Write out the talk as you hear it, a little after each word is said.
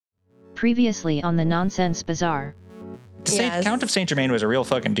Previously on the Nonsense Bazaar. The Count of Saint Germain was a real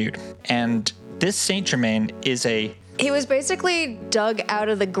fucking dude. And this Saint Germain is He was basically dug out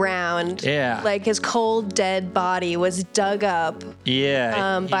of the ground. Yeah. Like his cold, dead body was dug up.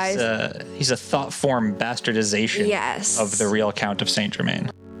 Yeah. He's a thought form bastardization of the real Count of Saint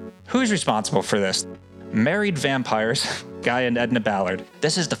Germain. Who's responsible for this? Married vampires, Guy and Edna Ballard.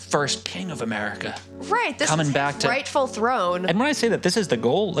 This is the first king of America. Right, this coming is back his to rightful throne. And when I say that this is the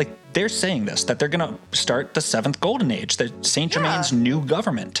goal, like they're saying this, that they're gonna start the seventh golden age, the Saint Germain's new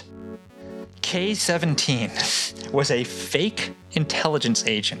government. K-17 was a fake intelligence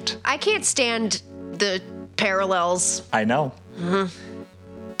agent. I can't stand the parallels. I know.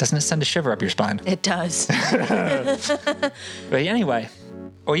 Doesn't it send a shiver up your spine? It does. But anyway,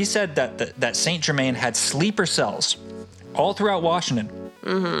 he said that Saint Germain had sleeper cells all throughout Washington,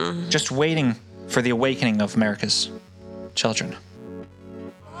 just waiting for the awakening of America's children.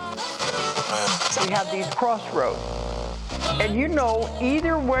 We have these crossroads. And you know,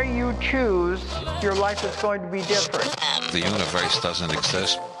 either way you choose, your life is going to be different. The universe doesn't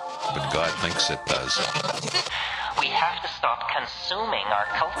exist, but God thinks it does. We have to stop consuming our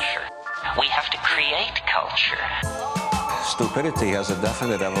culture. We have to create culture. Stupidity has a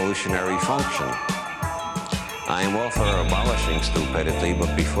definite evolutionary function. I am all for abolishing stupidity,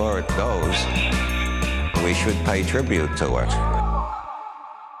 but before it goes, we should pay tribute to it.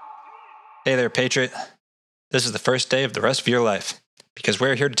 Hey there, Patriot. This is the first day of the rest of your life, because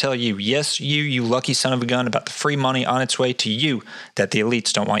we're here to tell you, yes, you lucky son of a gun, about the free money on its way to you that the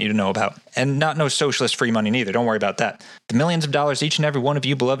elites don't want you to know about. And not no socialist free money neither, don't worry about that. The millions of dollars each and every one of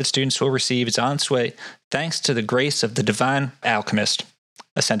you beloved students will receive is on its way thanks to the grace of the divine alchemist,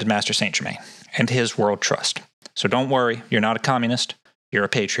 Ascended Master Saint Germain, and his world trust. So don't worry, you're not a communist, you're a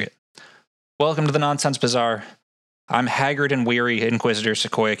patriot. Welcome to the Nonsense Bazaar. I'm haggard and weary Inquisitor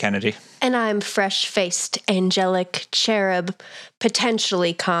Sequoia Kennedy. And I'm fresh-faced, angelic cherub,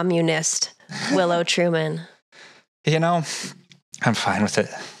 potentially communist, Willow Truman. You know, I'm fine with it.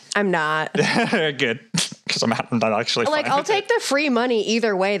 I'm not. Good, because I'm not actually fine I'll with take it. the free money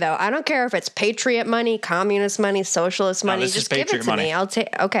either way, though. I don't care if it's patriot money, communist money, socialist money. this is Just give it patriot to money. me. I'll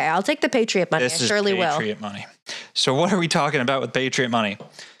take the patriot money. This I surely is will. patriot money. So what are we talking about with patriot money?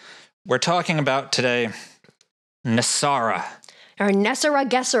 We're talking about today NESARA. Or NESARA,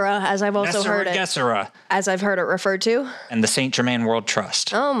 GESARA, as I've also heard it. GESARA. As I've heard it referred to. And the Saint Germain World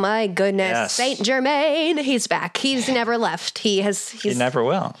Trust. Oh my goodness. Yes. Saint Germain, he's back. He's never left. He never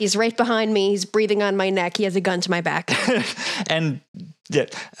will. He's right behind me. He's breathing on my neck. He has a gun to my back. And, yeah,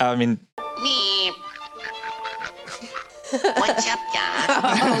 I mean... What's up, Doc?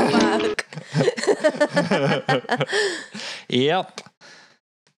 Oh, fuck. Yep.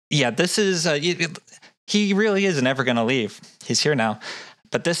 Yeah, this is... he really is never going to leave. He's here now.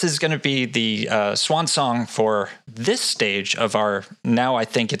 But this is going to be the swan song for this stage of our, now I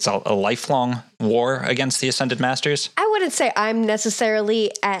think it's a lifelong war against the Ascended Masters. I wouldn't say I'm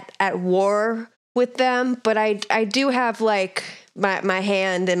necessarily at war with them, but I do have like my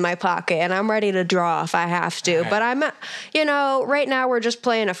hand in my pocket and I'm ready to draw if I have to. But I'm, right now we're just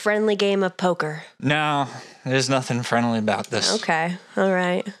playing a friendly game of poker. No, there's nothing friendly about this. Okay. All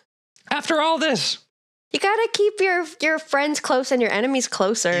right. After all this... You gotta keep your friends close and your enemies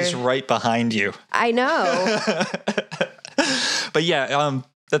closer. He's right behind you. I know. But yeah,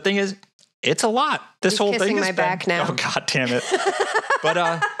 the thing is, it's a lot. This He's whole kissing thing is my back now. Oh, God damn it.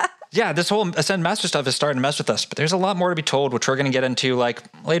 But yeah, this whole Ascend Master stuff is starting to mess with us. But there's a lot more to be told, which we're going to get into like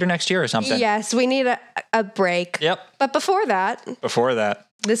later next year or something. Yes, we need a break. Yep. But before that,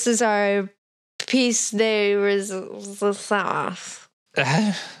 this is our piece de resistance.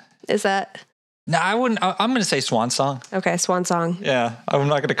 Is that... No, I wouldn't. I'm going to say swan song. Okay, swan song. Yeah, I'm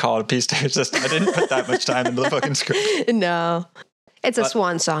not going to call it a piece de resistance. I didn't put that much time into the fucking script. No, it's a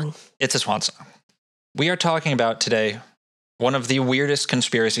swan song. It's a swan song. We are talking about today one of the weirdest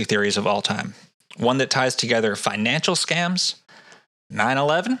conspiracy theories of all time. One that ties together financial scams,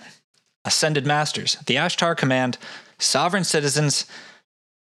 9/11, Ascended Masters, the Ashtar Command, sovereign citizens,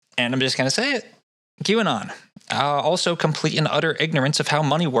 and I'm just going to say it, QAnon. Also complete and utter ignorance of how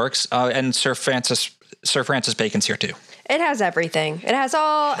money works, and Sir Francis Bacon's here too. It has everything. It has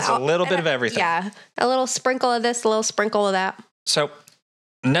all... It's a little bit of everything. Yeah, a little sprinkle of this, a little sprinkle of that. So,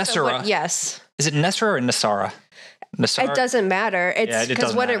 NESARA. Yes. Is it NESARA or NESARA? NESARA? It doesn't matter. It's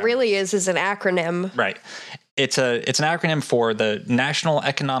because what it really is an acronym. Right. It's an acronym for the National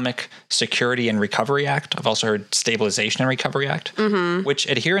Economic Security and Recovery Act. I've also heard Stabilization and Recovery Act, which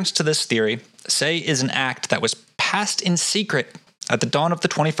adherence to this theory say is an act that was passed in secret at the dawn of the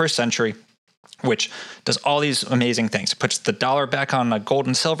 21st century which does all these amazing things. It puts the dollar back on a gold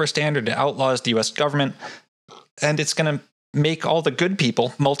and silver standard. It outlaws the U.S. government. And it's going to make all the good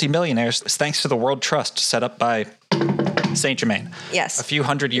people multi-millionaires thanks to the World Trust set up by Saint Germain. Yes. A few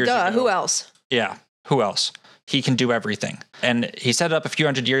hundred years ago. Who else? Yeah. Who else? He can do everything. And he set it up a few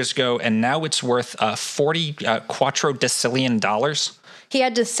hundred years ago, and now it's worth 40 quattuordecillion dollars. He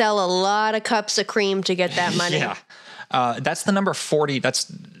had to sell a lot of cups of cream to get that money. Yeah. That's the number 40.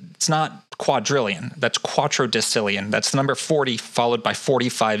 It's not quadrillion. That's quattuordecillion. That's the number 40 followed by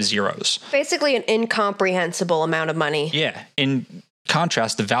 45 zeros. Basically an incomprehensible amount of money. Yeah. In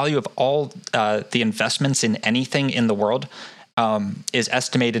contrast, the value of all the investments in anything in the world is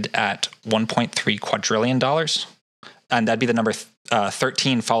estimated at $1.3 quadrillion. And that'd be the number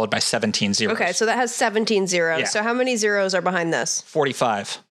 13 followed by 17 zeros. Okay, so that has 17 zeros. Yeah. So how many zeros are behind this?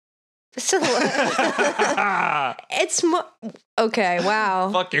 45. It's okay, wow.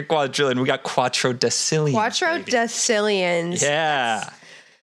 Fuck your quadrillion. We got quattuordecillion. Quattuordecillions. Yeah.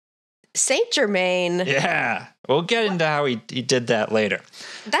 Saint Germain. Yeah. We'll get into how he did that later.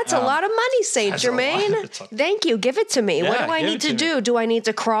 That's a lot of money, Saint Germain. Thank you. Give it to me. What Yeah, do I give need it to to do? me. Do I need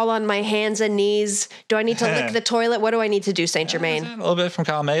to crawl on my hands and knees? Do I need to lick the toilet? What do I need to do, Saint Germain? A little bit from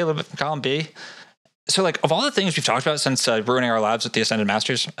column A, a little bit from column B. So, like, of all the things we've talked about since ruining our lives with the Ascended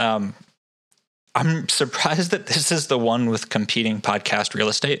Masters, I'm surprised that this is the one with competing podcast real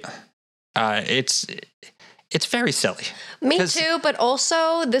estate. It's very silly. Me too, but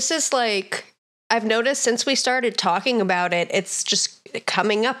also this is like, I've noticed since we started talking about it, it's just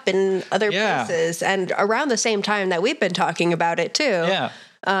coming up in other places and around the same time that we've been talking about it too. Yeah.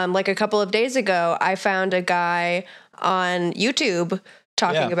 Like a couple of days ago, I found a guy on YouTube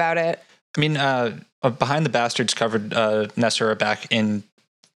talking about it. I mean, Behind the Bastards covered NESARA back in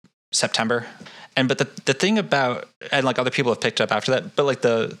September. But the thing about, and like other people have picked up after that, but like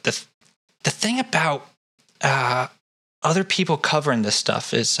the thing about other people covering this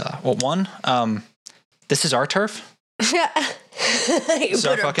stuff is, this is our turf. Yeah. You It's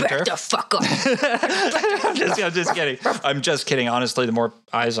our better fucking back turf. the fuck up. I'm just kidding. I'm just kidding. Honestly, the more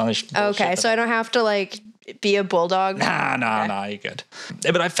eyes on this. Okay, so I don't have to like be a bulldog. Nah, you're good.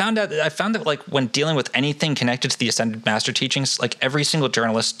 But I found that like when dealing with anything connected to the Ascended Master teachings, like every single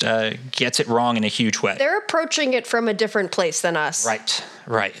journalist gets it wrong in a huge way. They're approaching it from a different place than us.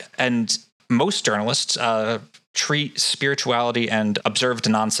 Right. And most journalists treat spirituality and observed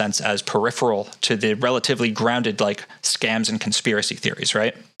nonsense as peripheral to the relatively grounded like scams and conspiracy theories,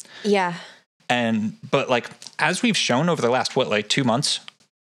 right? Yeah. But like as we've shown over the last 2 months,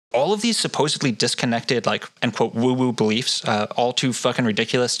 all of these supposedly disconnected, like, end quote, woo-woo beliefs, all too fucking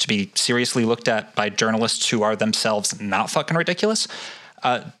ridiculous to be seriously looked at by journalists who are themselves not fucking ridiculous.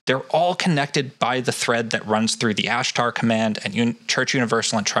 They're all connected by the thread that runs through the Ashtar Command and Church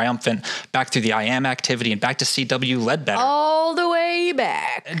Universal and Triumphant, back through the I Am activity and back to C.W. Ledbetter. All the way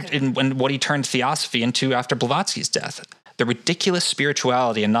back. And what he turned theosophy into after Blavatsky's death. The ridiculous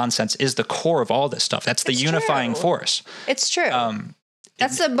spirituality and nonsense is the core of all this stuff. That's the unifying force. It's true.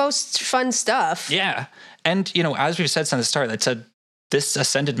 That's the most fun stuff. Yeah. And, as we've said since the start, that said, this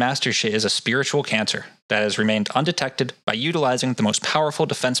Ascended Master shit is a spiritual cancer that has remained undetected by utilizing the most powerful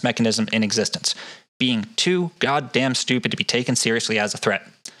defense mechanism in existence, being too goddamn stupid to be taken seriously as a threat.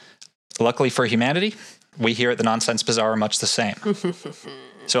 Luckily for humanity, we here at the Nonsense Bazaar are much the same.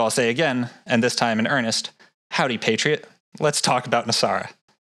 So I'll say again, and this time in earnest, howdy, Patriot. Let's talk about NESARA.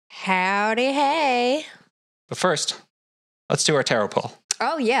 Howdy, hey. But first, let's do our tarot pull.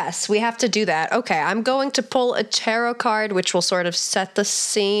 Oh, yes, we have to do that. Okay, I'm going to pull a tarot card, which will sort of set the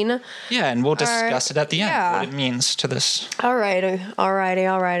scene. Yeah, and we'll discuss it at the end, yeah. what it means to this. All righty.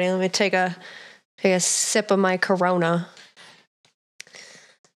 Let me take a sip of my Corona.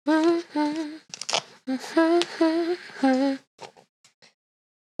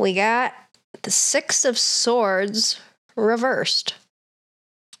 We got the Six of Swords reversed.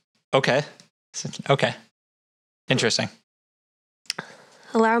 Okay. Interesting.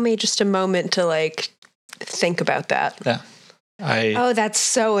 Allow me just a moment to think about that. Yeah. Oh, that's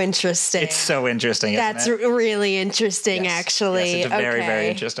so interesting. It's so interesting. That's isn't it? really interesting, actually. Yes, it's very, very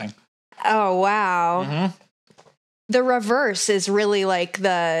interesting. Oh, wow. Mm-hmm. The reverse is really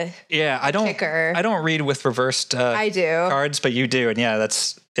the kicker. I don't read with reversed I do. cards, but you do, and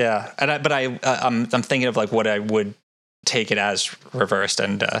I'm thinking of what I would take it as reversed,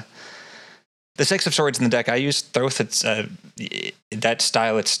 and the Six of Swords in the deck I use Thoth. It's that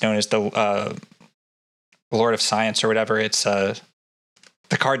style. It's known as the Lord of Science or whatever. It's the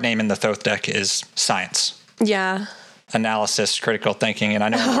card name in the Thoth deck is Science. Yeah. analysis, critical thinking, and I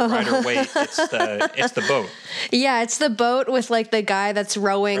know in Rider Waite, it's the boat. Yeah, it's the boat with like the guy that's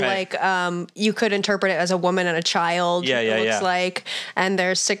rowing, Right. like you could interpret it as a woman and a child. Yeah, it looks like, and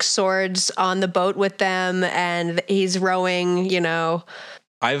there's 6 swords on the boat with them, and he's rowing.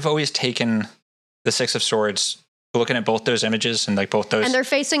 I've always taken the 6 of Swords, looking at both those images and like both those, and they're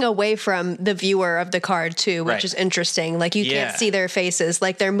facing away from the viewer of the card too, which Right. is interesting. Like you Yeah. can't see their faces,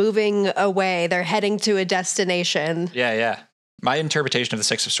 like they're moving away, they're heading to a destination. Yeah. My interpretation of the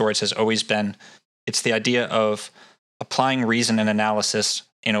 6 of Swords has always been, it's the idea of applying reason and analysis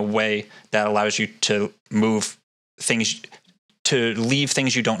in a way that allows you to move things, to leave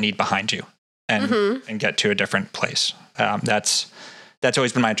things you don't need behind you and get to a different place. That's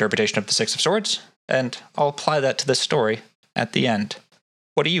always been my interpretation of the 6 of Swords, and I'll apply that to this story at the end.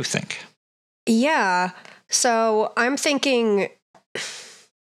 What do you think? Yeah. So I'm thinking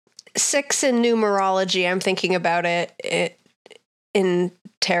 6 in numerology. I'm thinking about it in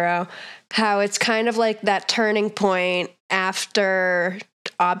tarot, how it's kind of like that turning point after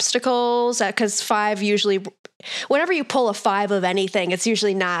obstacles, because 5 usually, whenever you pull a 5 of anything, it's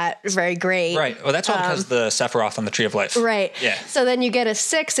usually not very great. Right. Well, that's all because the Sephiroth on the Tree of Life. Right. Yeah. So then you get a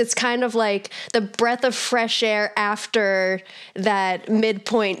 6. It's kind of like the breath of fresh air after that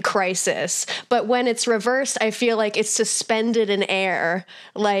midpoint crisis. But when it's reversed, I feel like it's suspended in air.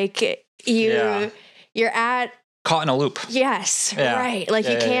 Like you're at, Caught in a loop. yes, Yeah. right. Like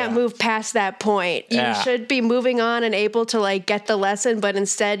you can't move past that point. You Yeah. should be moving on and able to like get the lesson, but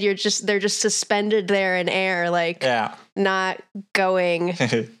instead they're just suspended there in air, like not going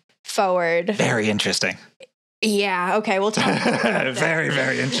forward. Very interesting. Yeah. Okay. We'll talk about that. Very,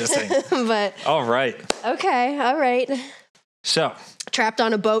 very interesting. But All right. okay. All right. So, Trapped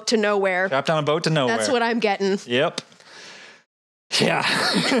on a boat to nowhere. trapped on a boat to nowhere. That's what I'm getting. Yep. Yeah.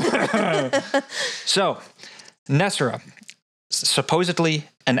 So, NESARA, supposedly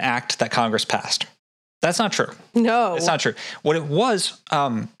an act that Congress passed. That's not true. No. It's not true. What it was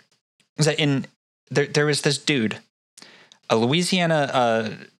that there was this dude, a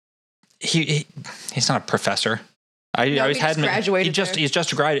Louisiana. He's not a professor. I always had him. Graduated. He's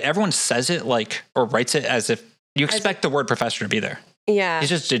just graduated. Everyone says it like or writes it as if you expect the word professor to be there. Yeah. He's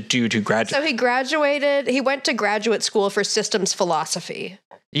just a dude who graduated. So he graduated. He went to graduate school for systems philosophy.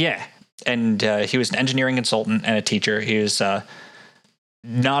 Yeah. And he was an engineering consultant and a teacher. He was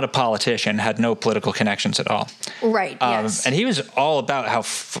not a politician, had no political connections at all. Right. Yes. And he was all about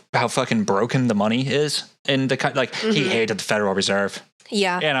how fucking broken the money is in the he hated the Federal Reserve.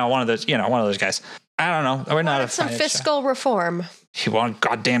 Yeah. One of those guys. I don't know. We're not Some fiscal reform. He wanted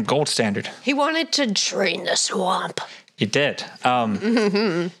goddamn gold standard. He wanted to drain the swamp. He did.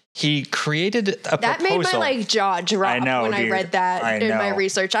 He created a proposal. That made my jaw drop I know, when dude. I read that in my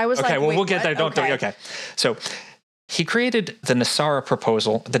research. I was okay, like, well, wait, we'll get what? there. Don't do it. Okay. So he created the NESARA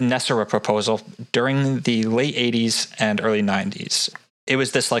proposal during the late 80s and early 90s. It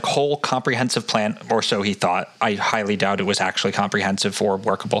was this like whole comprehensive plan, or so he thought. I highly doubt it was actually comprehensive or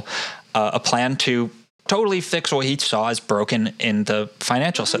workable. A plan to totally fix what he saw as broken in the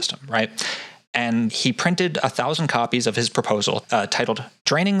financial system, right? And he printed 1,000 copies of his proposal titled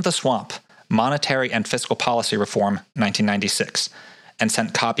Draining the Swamp, Monetary and Fiscal Policy Reform, 1996, and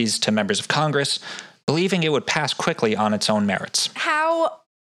sent copies to members of Congress, believing it would pass quickly on its own merits. How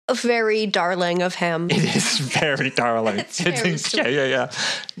very darling of him. It is very darling. It's very sweet. Yeah.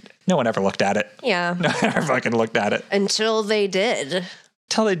 No one ever looked at it. Yeah. No one ever fucking looked at it. Until they did.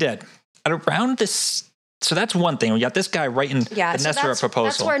 Till they did. At around this... So that's one thing. We got this guy writing the NESARA proposal.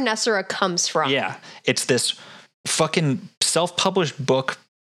 That's where NESARA comes from. Yeah. It's this fucking self-published book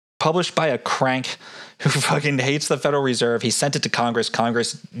published by a crank who fucking hates the Federal Reserve. He sent it to Congress.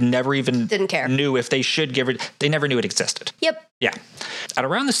 Congress never even Didn't care. Knew if they should give it. They never knew it existed. Yep. Yeah. At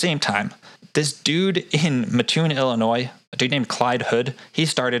around the same time, this dude in Mattoon, Illinois, a dude named Clyde Hood, he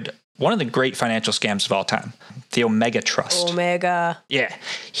started one of the great financial scams of all time, the Omega Trust. Omega. Yeah.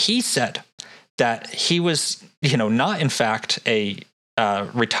 He said that he was, not in fact a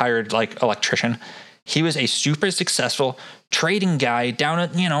retired electrician. He was a super successful trading guy down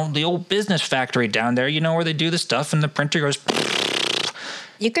at, the old business factory down there, where they do the stuff and the printer goes.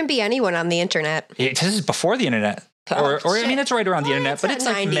 You can be anyone on the internet. This is before the internet. Oh, or I shit. mean, it's right around the internet, It's but at it's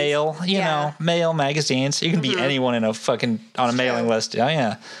like 90s. mail, Yeah. mail magazines. You can be anyone in on a mailing list. Oh,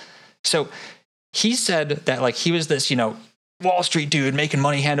 yeah. So he said that he was this, Wall Street dude making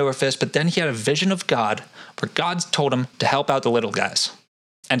money hand over fist, but then he had a vision of God where God told him to help out the little guys.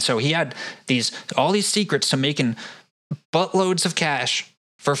 And so he had all these secrets to making buttloads of cash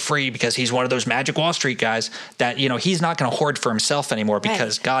for free because he's one of those magic Wall Street guys that, you know, he's not going to hoard for himself anymore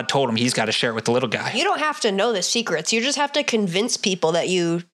because God told him he's got to share it with the little guy. You don't have to know the secrets. You just have to convince people that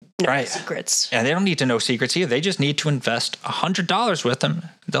you know the secrets. And they don't need to know secrets either. They just need to invest $100 with them.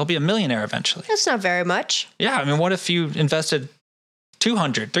 They'll be a millionaire eventually. That's not very much. Yeah. I mean, what if you invested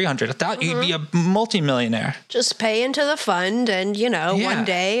 200, 300, 1,000, you'd be a multi-millionaire. Just pay into the fund and, you know, one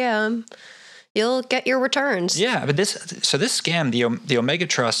day you'll get your returns. Yeah, but this scam, the Omega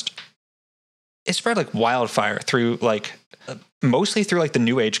Trust, it spread like wildfire through like mostly through like the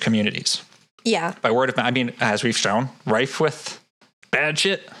new age communities. Yeah. By word of mouth. I mean, as we've shown, rife with bad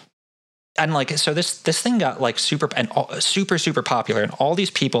shit. And like, so this thing got like super popular, and all these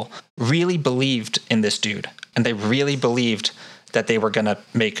people really believed in this dude, and they really believed that they were gonna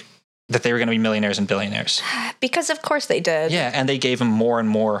be millionaires and billionaires. Because of course they did. Yeah, and they gave him more and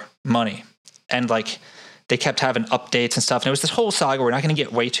more money. And like they kept having updates and stuff. And it was this whole saga we're not going to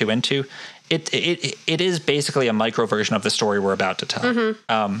get way too into. It is basically a micro version of the story we're about to tell.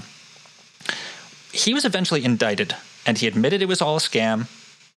 Mm-hmm. He was eventually indicted, and he admitted it was all a scam.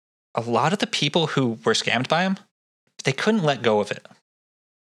 A lot of the people who were scammed by him, they couldn't let go of it.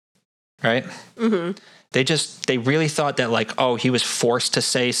 Right? Mm-hmm. They really thought that like, oh, he was forced to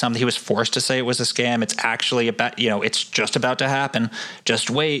say something. He was forced to say it was a scam. It's actually about, you know, it's just about to happen. Just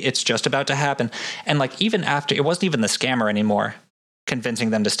wait. It's just about to happen. And like, even after, it wasn't even the scammer anymore convincing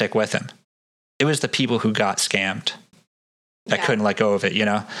them to stick with him. It was the people who got scammed that couldn't let go of it, you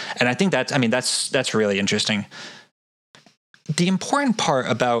know? And I think that's really interesting. The important part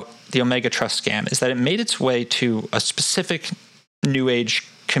about the Omega Trust scam is that it made its way to a specific new age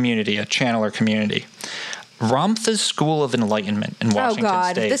community, a channeler community. Ramtha's School of Enlightenment in Washington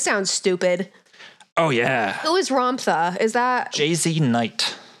State. This sounds stupid. Oh, yeah. Who is Ramtha? Is that... Jay-Z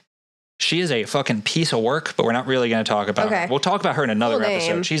Knight. She is a fucking piece of work, but we're not really going to talk about her. We'll talk about her in another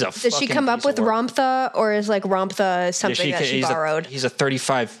episode. She's a fucking Did she come up with Ramtha, or is like Ramtha something that she borrowed? He's a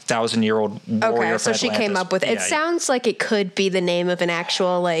 35,000-year-old warrior. Okay, so she came up with it. It sounds like it could be the name of an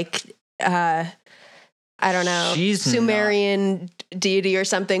actual, like... I don't know, Sumerian deity or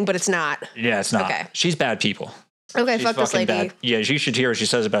something, but it's not. Yeah, it's not. Okay. She's bad people. Okay, fuck this lady. Bad. Yeah, you should hear what she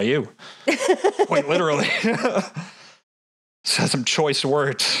says about you. Quite literally. Says some choice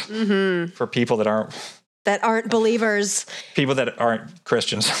words for people that aren't believers. People that aren't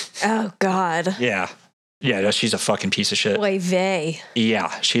Christians. Oh, God. Yeah. Yeah, she's a fucking piece of shit. Oy vey.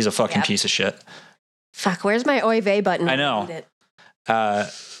 Yeah, she's a fucking piece of shit. Fuck, where's my oy vey button? I know.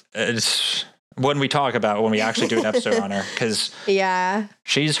 It's... when we actually do an episode on her, because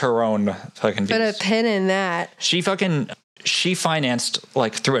she's her own fucking beast. Put a pin in that. She financed,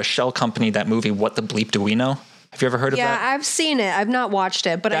 like, through a shell company, that movie What the Bleep Do We Know? Have you ever heard of that? Yeah, I've seen it. I've not watched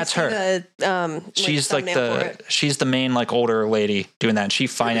it, but that's her. She's the main like older lady doing that, and she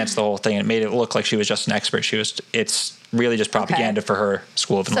financed the whole thing and made it look like she was just an expert. It's really just propaganda for her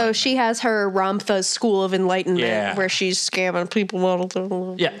School of Enlightenment. So she has her Ramtha's School of Enlightenment where she's scamming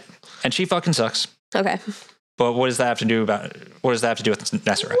people. Yeah. And she fucking sucks. Okay. But what does that have to do with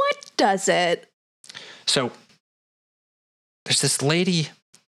NESARA? What does it? So there's this lady,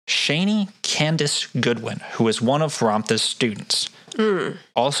 Shani Candace Goodwin, who is one of Ramtha's students.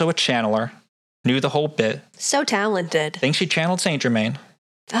 Also a channeler, knew the whole bit. So talented. Think she channeled Saint Germain.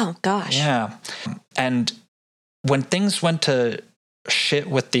 Oh, gosh. Yeah. And when things went to shit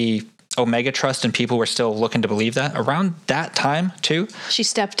with the Omega Trust and people were still looking to believe that, around that time too, she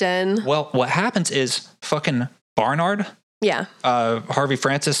stepped in. Well, what happens is fucking Barnard, Harvey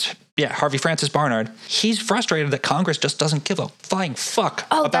Francis Barnard, he's frustrated that Congress just doesn't give a flying fuck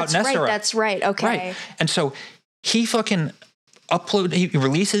about NESARA. That's right. Okay. Right. And so he fucking he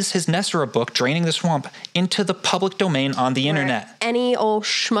releases his NESARA book, Draining the Swamp, into the public domain on the internet. Any old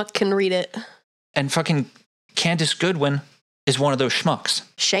schmuck can read it. And fucking Candace Goodwin is one of those schmucks.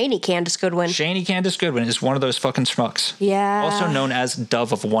 Shani Candace Goodwin is one of those fucking schmucks. Yeah. Also known as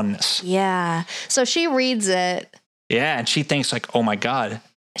Dove of Oneness. Yeah. So she reads it. Yeah, and she thinks like, oh my God.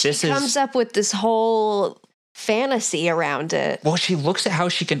 She comes up with this whole fantasy around it. Well, she looks at how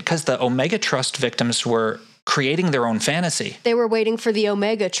she can, because the Omega Trust victims were creating their own fantasy. They were waiting for the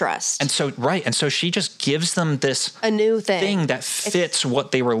Omega Trust. And so she just gives them a new thing that fits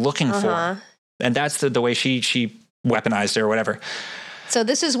what they were looking for. And that's the way she weaponized it or whatever. So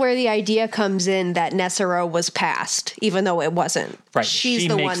this is where the idea comes in that NESARA was passed, even though it wasn't. Right. She's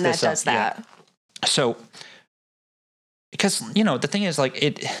the one that does that. Yeah. So, because, you know, the thing is,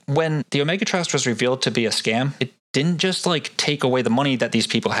 like, when the Omega Trust was revealed to be a scam, it didn't just, like, take away the money that these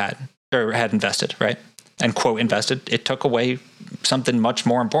people had invested, right? And quote, invested. It took away something much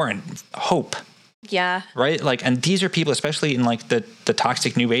more important, hope. Yeah. Right? Like, and these are people, especially in like the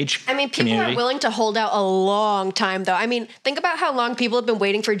toxic new age I mean, people community. are willing to hold out a long time, though. I mean, think about how long people have been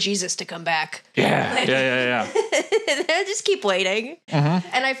waiting for Jesus to come back. Yeah. They just keep waiting. Mm-hmm.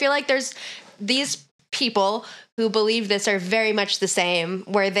 And I feel like there's these people who believe this are very much the same,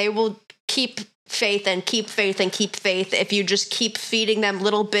 where they will keep faith and keep faith and keep faith if you just keep feeding them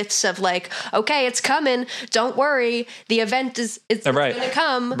little bits of like, okay, it's coming, don't worry, the event it's Right. gonna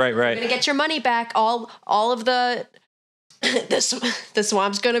come, Right. you're gonna get your money back, all of the the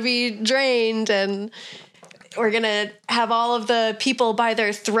swamp's gonna be drained, and we're gonna have all of the people by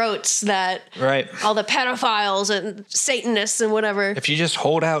their throats, that Right. all the pedophiles and Satanists and whatever. If you just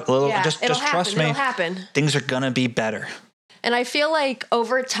hold out a little, Yeah, just it'll trust happen, me, it'll happen. things are gonna be better. And I feel like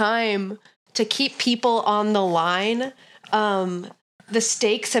over time, to keep people on the line, the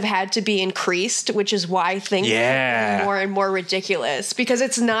stakes have had to be increased, which is why things are getting more and more ridiculous. Because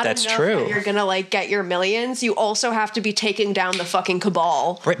it's not That's enough true. that you're gonna like get your millions. You also have to be taking down the fucking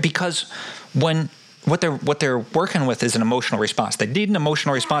cabal. Right, because when what they're working with is an emotional response. They need an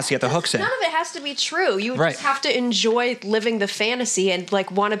emotional response to get the hooks in. None of it has to be true. You Right. just have to enjoy living the fantasy and like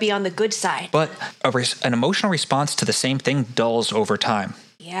want to be on the good side. But an emotional response to the same thing dulls over time.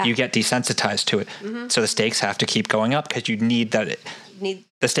 Yeah. You get desensitized to it. So the stakes have to keep going up because you need that.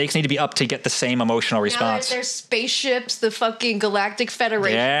 The stakes need to be up to get the same emotional response. Now there's spaceships, the fucking Galactic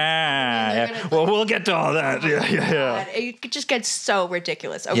Federation. Yeah. Well, we'll get to all that. Yeah. It just gets so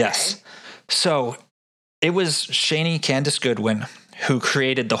ridiculous. Okay. Yes. So it was Shani Candace Goodwin who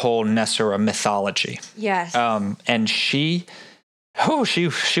created the whole NESARA mythology. Yes. And she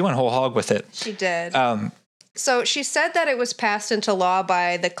went whole hog with it. She did. So she said that it was passed into law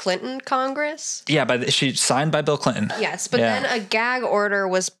by the Clinton Congress. Yeah, she signed by Bill Clinton. Yes, but then a gag order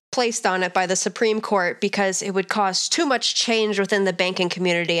was placed on it by the Supreme Court because it would cause too much change within the banking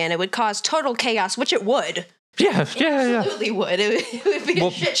community and it would cause total chaos, which it would. Yeah. Absolutely would. It would be a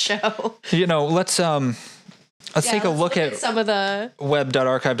shit show. Let's take a look at some of the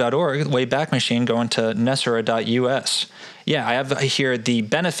web.archive.org, Wayback Machine, going to nesara.us. Yeah, I have here the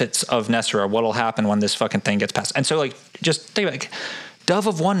benefits of NESARA, what'll happen when this fucking thing gets passed. And so, like, just think about it. Dove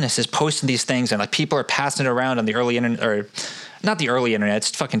of Oneness is posting these things, and like people are passing it around on the early internet, or not the early internet, it's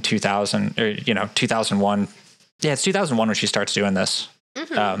fucking 2000, or 2001. Yeah, it's 2001 when she starts doing this,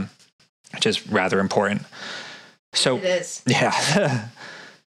 which is rather important. So it is. Yeah.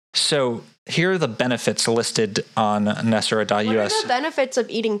 So here are the benefits listed on nesara.us. What are the benefits of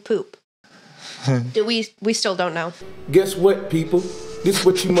eating poop? We still don't know. Guess what, people? This is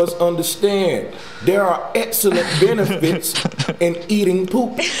what you must understand. There are excellent benefits in eating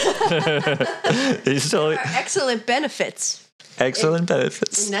poop. There are excellent benefits. Excellent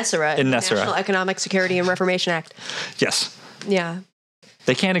benefits. In NESARA. In NESARA. National Economic Security and Reformation Act. Yes. Yeah.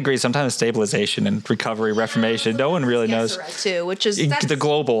 They can't agree. Sometimes stabilization and recovery, reformation. No one really knows. GESARA too, which is the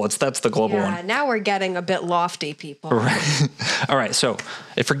global. That's the global one. Now we're getting a bit lofty, people. Right. All right. So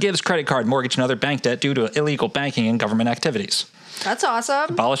it forgives credit card, mortgage, and other bank debt due to illegal banking and government activities. That's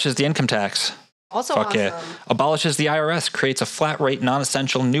awesome. Abolishes the income tax. Also Fuck awesome. yeah. Abolishes the IRS. Creates a flat rate,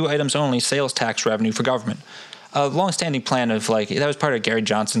 non-essential, new items only sales tax revenue for government. A long-standing plan of that was part of Gary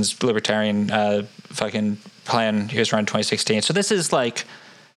Johnson's libertarian fucking plan. He was around 2016. So this is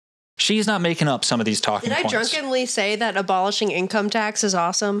she's not making up some of these talking points. Did I drunkenly say that abolishing income tax is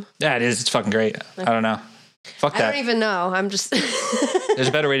awesome? Yeah, it is. It's fucking great. I don't know. Fuck that. I don't even know. I'm just... There's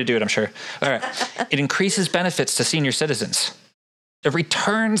a better way to do it, I'm sure. All right. It increases benefits to senior citizens. It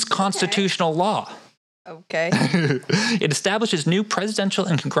returns constitutional law. Okay. It establishes new presidential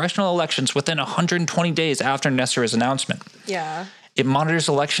and congressional elections within 120 days after NESARA's announcement. Yeah. It monitors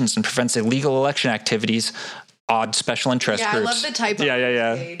elections and prevents illegal election activities, odd special interest groups. Yeah, I love the type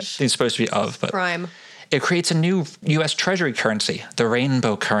of page. It's supposed to be but Prime. It creates a new U.S. Treasury currency, the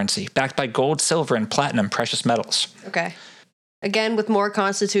rainbow currency, backed by gold, silver, and platinum precious metals. Okay. Again, with more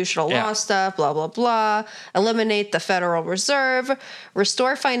constitutional law stuff, blah, blah, blah. Eliminate the Federal Reserve.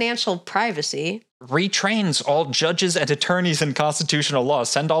 Restore financial privacy. Retrains all judges and attorneys in constitutional law.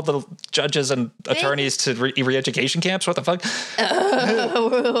 Send all the judges and attorneys to re-education camps? What the fuck?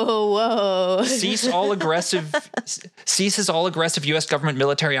 Whoa. Ceases all aggressive U.S. government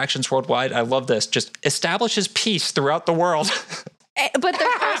military actions worldwide. I love this. Just establishes peace throughout the world. But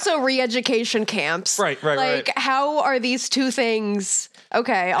there's also re-education camps. Right. How are these two things?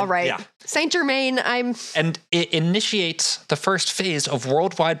 Okay, all right. Yeah. Saint Germain, And it initiates the first phase of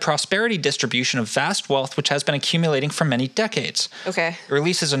worldwide prosperity distribution of vast wealth, which has been accumulating for many decades. Okay. It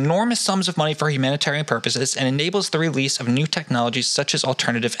releases enormous sums of money for humanitarian purposes and enables the release of new technologies such as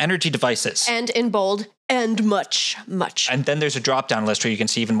alternative energy devices. And in bold, And much. And then there's a drop-down list where you can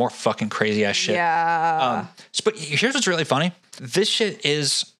see even more fucking crazy-ass shit. Yeah. But here's what's really funny. This shit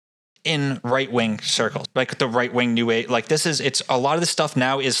is in right-wing circles, like the right-wing New Age. Like it's a lot of this stuff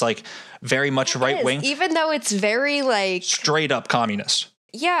now is like very much right-wing. Even though it's very like... Straight-up communist.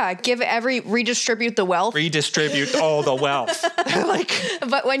 Yeah, redistribute the wealth. Redistribute all the wealth.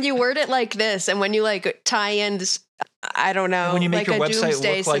 But when you word it like this, and when you like tie in this, I don't know, when you make like your a website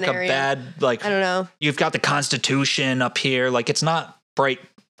doomsday look like scenario. a bad, like, I don't know. You've got the Constitution up here. Like, it's not bright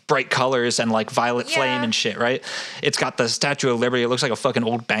colors and like violet flame and shit, right? It's got the Statue of Liberty. It looks like a fucking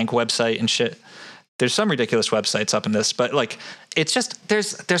old bank website and shit. There's some ridiculous websites up in this, but like, it's just,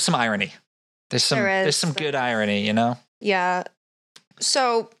 there's some irony. There's some good irony, you know? Yeah.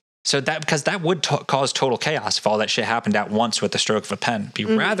 So that, because that would cause total chaos if all that shit happened at once with the stroke of a pen. It'd be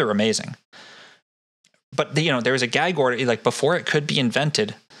rather amazing. But, you know, there was a gag order, like, before it could be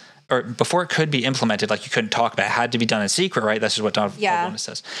invented, or before it could be implemented, like, you couldn't talk about it. It had to be done in secret, right? This is what Donald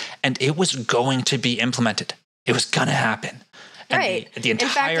says. And it was going to be implemented. It was going to happen. And right. The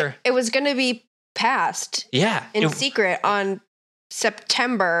entire... In fact, it was going to be passed in secret on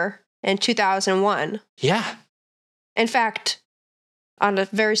September in 2001. Yeah. In fact, on a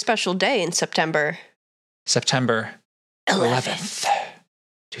very special day in September 11th.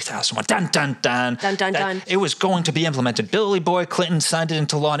 2001. Dun, dun, dun. Dun, dun, dun. It was going to be implemented. Billy Boy Clinton signed it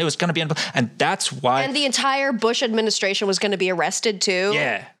into law, and it was going to be implemented. And that's why... And the entire Bush administration was going to be arrested, too.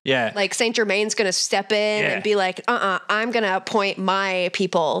 Yeah. Like, St. Germain's going to step in and be like, I'm going to appoint my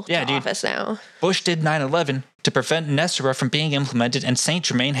people to office now. Bush did 9/11 to prevent NESARA from being implemented, and St.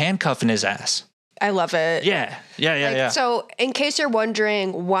 Germain handcuffing his ass. I love it. Yeah. So, in case you're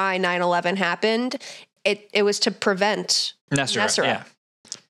wondering why 9/11 happened, it was to prevent NESARA. Yeah.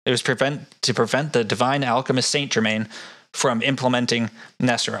 It was to prevent the divine alchemist Saint Germain from implementing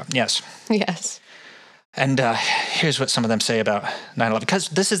NESARA. Yes. And here's what some of them say about 9/11. Because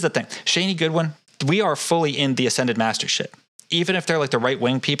this is the thing. Shaney Goodwin, we are fully in the Ascended Master shit. Even if they're like the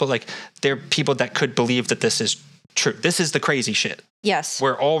right-wing people, like they're people that could believe that this is true. This is the crazy shit. Yes.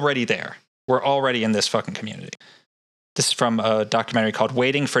 We're already there. We're already in this fucking community. This is from a documentary called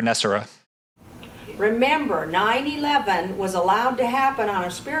Waiting for NESARA. Remember, 9/11 was allowed to happen on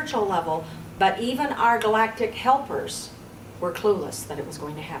a spiritual level, but even our galactic helpers were clueless that it was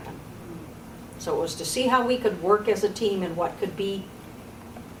going to happen. So it was to see how we could work as a team and what could be.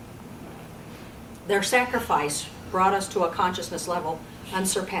 Their sacrifice brought us to a consciousness level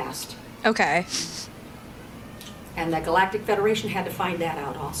unsurpassed. Okay. And the Galactic Federation had to find that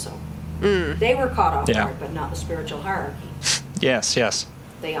out also. They were caught off guard, but not the spiritual hierarchy. Yes.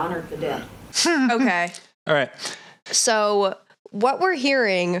 They honored the dead. Okay. All right. So what we're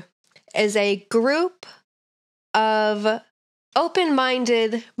hearing is a group of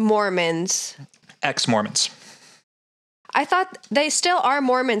open-minded Mormons. Ex-Mormons. I thought they still are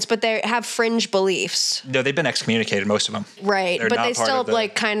Mormons, but they have fringe beliefs. No, they've been excommunicated, most of them. Right. But they still,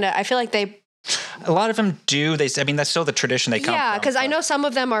 like, kind of, I feel like they... A lot of them do. That's still the tradition they come from. Yeah, because I know some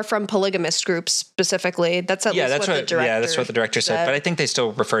of them are from polygamist groups specifically. That's at least what the director that's what the director said. But I think they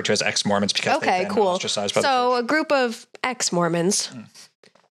still refer to as ex-Mormons because they've been ostracized by the So church. a group of ex-Mormons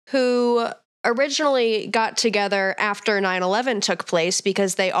who originally got together after 9/11 took place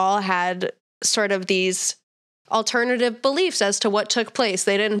because they all had sort of these alternative beliefs as to what took place.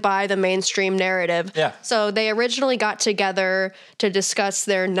 They didn't buy the mainstream narrative. Yeah. So they originally got together to discuss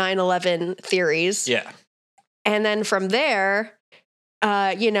their 9/11 theories. Yeah. And then from there,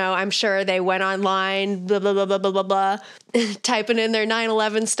 I'm sure they went online, blah, blah, blah, blah, blah, blah, blah, typing in their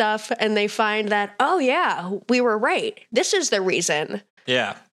 9/11 stuff, and they find that, oh yeah, we were right. This is the reason.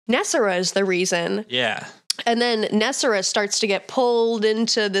 Yeah. NESARA is the reason. Yeah. And then NESARA starts to get pulled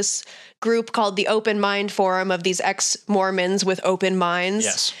into this group called the Open Mind Forum of these ex-Mormons with open minds.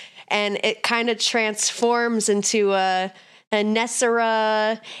 Yes. And it kind of transforms into a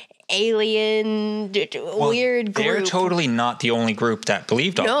NESARA alien weird group. They're totally not the only group that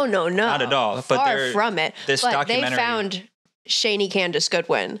believed on it. No. Not at all. Far from it. This but documentary, they found Shaney Candace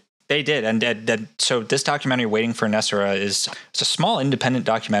Goodwin. They did. And so this documentary, Waiting for NESARA, it's a small independent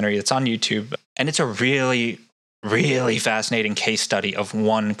documentary. It's on YouTube. And it's a really, really fascinating case study of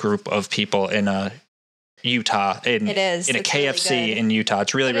one group of people in Utah. It is. In a KFC really in Utah.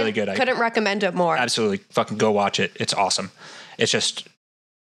 It's really, really good. I couldn't recommend it more. Absolutely. Fucking go watch it. It's awesome. It's just,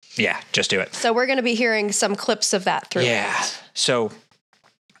 just do it. So we're going to be hearing some clips of that through. Yeah. So,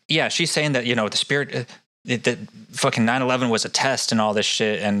 she's saying that, the spirit... that fucking 9/11 was a test and all this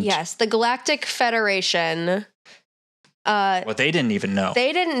shit. And yes, the Galactic Federation. Well, they didn't even know.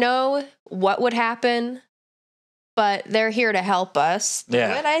 They didn't know what would happen. but they're here to help us.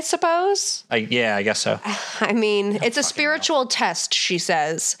 Yeah. Do it, I suppose. I guess so. I mean, it's a spiritual test, she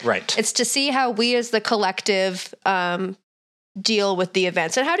says. Right. It's to see how we as the collective deal with the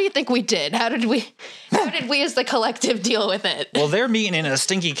events. And how do you think we did? How did we as the collective deal with it? Well, they're meeting in a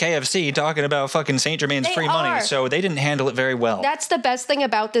stinky KFC talking about fucking St. Germain's They free are. money, so they didn't handle it very well. That's the best thing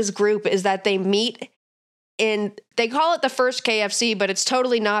about this group is that they meet they call it the first KFC, but it's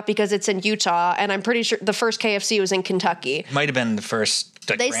totally not because it's in Utah, and I'm pretty sure the first KFC was in Kentucky. Might have been the first.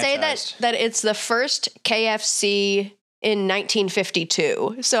 Like, they say that it's the first KFC in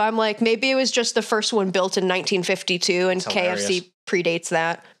 1952. So I'm like, maybe it was just the first one built in 1952 and That's hilarious. KFC predates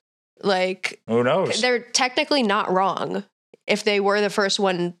that. Like, who knows? They're technically not wrong if they were the first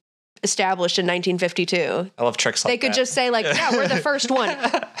one established in 1952. I love tricks like They could that. just say like, yeah, we're the first one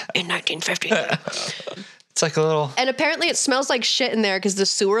in 1952. It's like a little... And apparently it smells like shit in there because the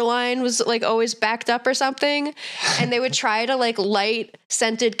sewer line was like always backed up or something. And they would try to like light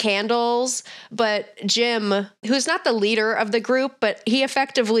scented candles. But Jim, who's not the leader of the group, but he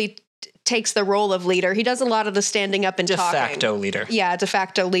effectively takes the role of leader. He does a lot of the standing up and De talking. facto leader. Yeah, de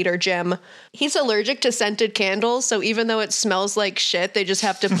facto leader Jim. He's allergic to scented candles, so even though it smells like shit, they just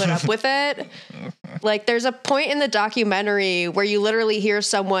have to put up with it. Like, there's a point in the documentary where you literally hear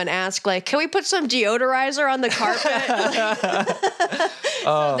someone ask, like, can we put some deodorizer on the carpet?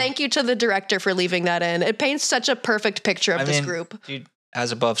 So thank you to the director for leaving that in. It paints such a perfect picture of this group. Dude,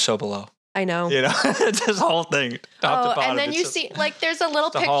 as above, so below. I know. You know, it's this whole thing. Top to bottom. And then you see, like, there's a little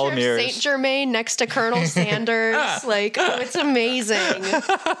picture hall of of mirrors. Saint Germain next to Colonel Sanders. Like, oh, it's amazing.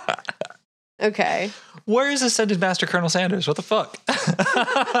 Okay. Where is Ascended Master Colonel Sanders? What the fuck?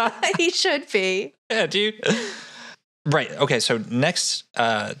 He should be. Yeah, dude. Right. Okay. So next,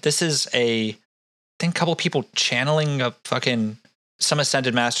 this is I think a couple people channeling a fucking some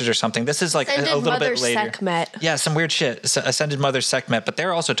Ascended Masters or something. This is like Ascended a little Mother bit later. Sekhmet. Yeah, some weird shit. Ascended Mother Sekhmet, but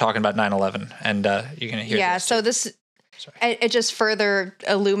they're also talking about 9/11, and you're gonna hear. Yeah. this So too. this it just further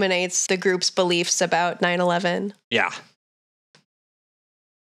illuminates the group's beliefs about 9/11. Yeah.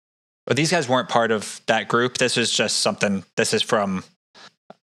 But these guys weren't part of that group. This is just something. This is from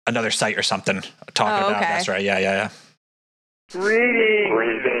another site or something talking about. okay. That's right. Yeah. Greetings,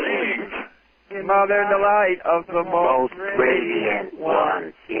 Mother Delight of the most radiant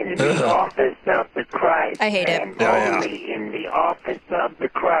ones in the office of the Christ. I hate it. And only in the office of the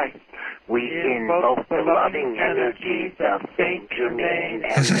Christ we invoke the loving energies of Saint Germain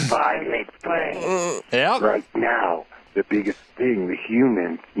and the Violet Flame. Yep. Right now, the biggest thing the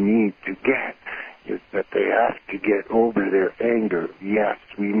humans need to get is that they have to get over their anger. Yes,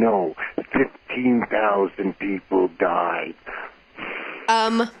 we know. 15,000 people died.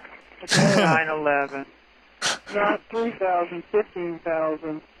 9/11. Not 3,000,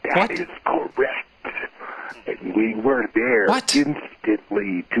 15,000. That is correct. And we were there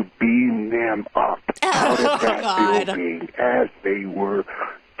instantly to beam them up out of that building as they were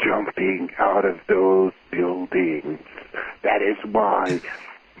jumping out of those buildings. That is why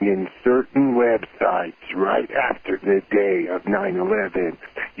in certain websites right after the day of 9/11,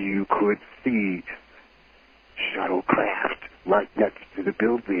 you could see shuttlecraft right next to the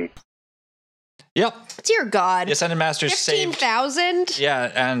building. Yep. Dear God. The Ascended Masters saved 15,000? Yeah,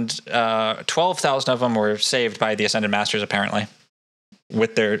 and 12,000 of them were saved by the Ascended Masters, apparently,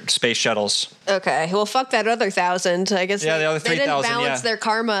 with their space shuttles. Okay, well, fuck that other 1,000. I guess Yeah, the other they didn't 3,000, balance their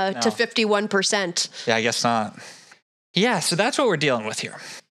karma to 51%. Yeah, I guess not. Yeah, so that's what we're dealing with here.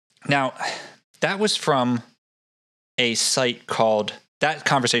 Now, that was from a site called, that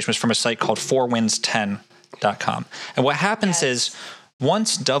conversation was from a site called 4winds10.com. And what happens is,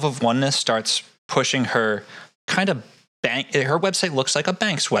 once Dove of Oneness starts pushing her kind of her website looks like a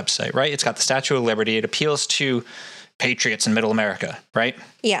bank's website, right? It's got the Statue of Liberty. It appeals to patriots in Middle America, right?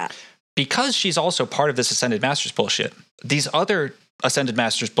 Yeah. Because she's also part of this Ascended Masters bullshit, these other Ascended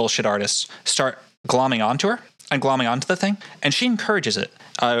Masters bullshit artists start glomming onto her and glomming onto the thing, and she encourages it.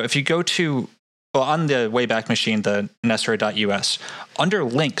 If you go to, on the Wayback Machine, the NESARA.us, under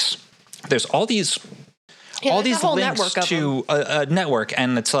links, there's all these links to a network,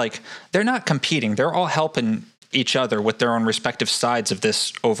 and it's like they're not competing. They're all helping each other with their own respective sides of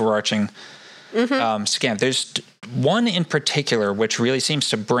this overarching scam. There's one in particular which really seems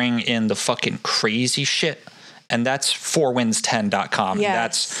to bring in the fucking crazy shit, and that's 4winds10.com.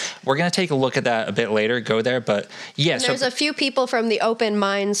 Yes. We're going to take a look at that a bit later, go there, but yeah. And there's a few people from the Open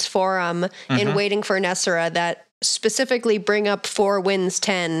Minds Forum in Waiting for NESARA that specifically bring up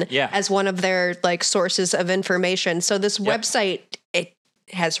 4winds10 as one of their like sources of information. So this website,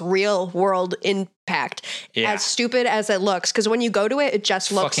 has real world impact. Yeah. As stupid as it looks, because when you go to it, it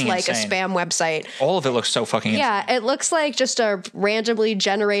just looks Fucking like insane. a spam website. All of it looks so fucking Yeah, insane. it looks like just a randomly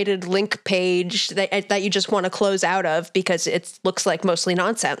generated link page that you just want to close out of because it looks like mostly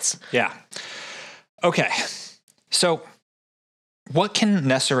nonsense. Yeah. Okay. So what can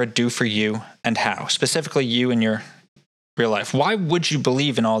NESARA do for you and how? Specifically you in your real life. Why would you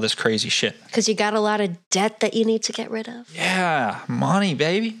believe in all this crazy shit? Because you got a lot of debt that you need to get rid of. Yeah. Money,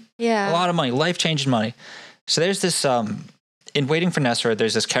 baby. Yeah. A lot of money. Life-changing money. So there's this, in Waiting for NESARA,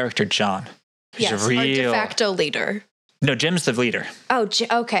 there's this character, John. Who's Yes, a real... our de facto leader. No, Jim's the leader. Oh,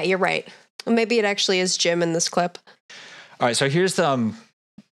 okay, you're right. Maybe it actually is Jim in this clip. All right, so here's the...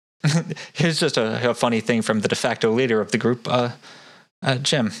 here's just a funny thing from the de facto leader of the group,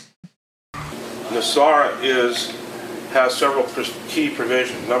 Jim. NESARA has several key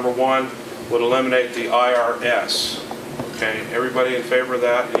provisions. Number one would eliminate the IRS. Okay, everybody in favor of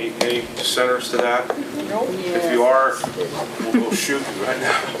that? Any dissenters to that? No. If you are, we'll shoot you right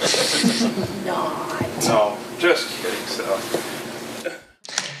now. No, just kidding. So.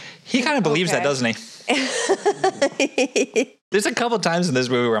 He kind of believes that, doesn't he? There's a couple times in this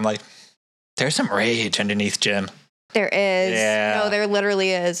movie where I'm like, there's some rage underneath Jim. There is. Yeah. No, there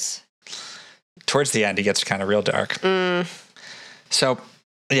literally is. Towards the end, he gets kind of real dark. So,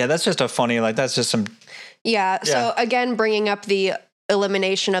 yeah, that's just a funny, that's just some... Yeah. So again, bringing up the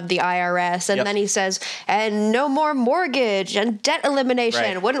elimination of the IRS, and then he says, and no more mortgage and debt elimination.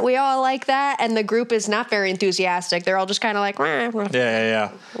 Right. Wouldn't we all like that? And the group is not very enthusiastic. They're all just kind of like,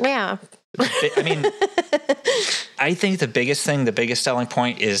 Yeah. I mean, I think the biggest selling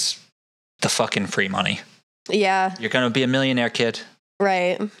point is the fucking free money. Yeah. You're going to be a millionaire, kid.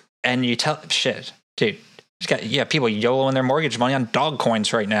 Right. And you tell, shit, dude, people YOLOing their mortgage money on dog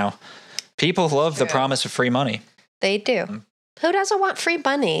coins right now. People love the promise of free money. They do. Who doesn't want free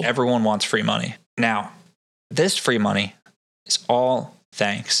money? Everyone wants free money. Now, this free money is all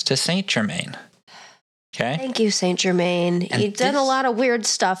thanks to Saint Germain. Okay? Thank you, Saint Germain. You've done a lot of weird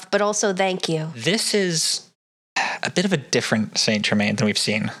stuff, but also thank you. This is a bit of a different Saint Germain than we've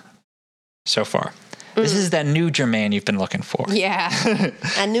seen so far. This is that new Germain you've been looking for. Yeah.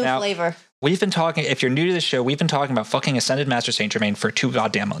 A new flavor. We've been talking, if you're new to the show, we've been talking about fucking Ascended Master Saint Germain for 2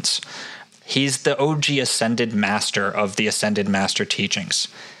 goddamn months. He's the OG Ascended Master of the Ascended Master teachings.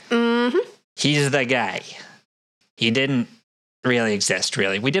 Mm-hmm. He's the guy. He didn't really exist,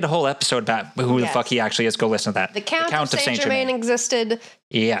 really. We did a whole episode about who the fuck he actually is. Go listen to that. The Count of Saint Germain existed.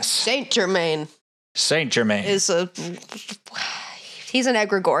 Yes. Saint Germain. Saint Germain. He's an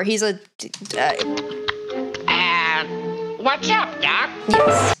egregore. He's a... What's up, Doc?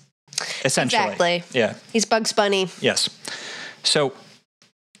 Yes. Essentially. Exactly. Yeah. He's Bugs Bunny. Yes. So...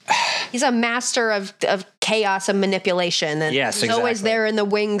 he's a master of chaos and manipulation. And yes, he's always there in the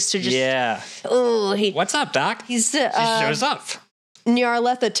wings to just... Yeah. Oh, what's up, Doc? He shows up.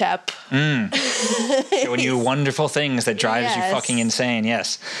 Nyarlathotep. Showing you wonderful things that drives you fucking insane.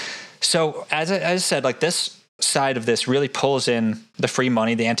 Yes. So as I said, this side of this really pulls in the free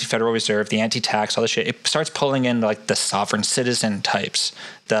money, the anti-Federal Reserve, the anti-tax, all the shit. It starts pulling in the sovereign citizen types,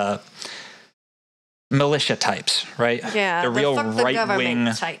 the militia types, right? Yeah. The real right-wing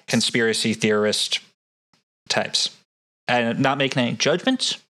conspiracy theorist types. And not making any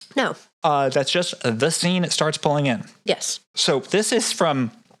judgments. No. That's just the scene it starts pulling in. Yes. So this is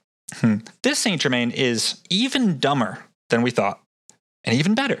from... This Saint Germain is even dumber than we thought. And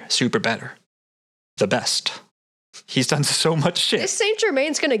even better. Super better. The best. He's done so much shit. This Saint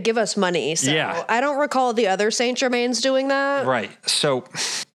Germain's going to give us money. So yeah. I don't recall the other Saint Germains doing that. Right. So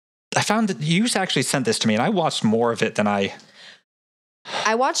I found that you actually sent this to me, and I watched more of it than I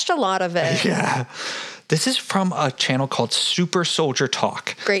watched a lot of it. Yeah. This is from a channel called Super Soldier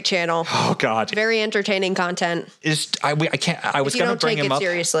Talk. Great channel. Oh God. Very entertaining content. I was going to bring him up.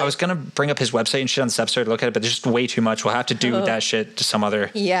 Seriously. I was going to bring up his website and shit on this episode to look at it, but there's just way too much. We'll have to do that shit to some other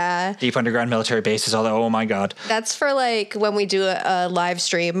deep underground military bases. Although, oh my God. That's for when we do a live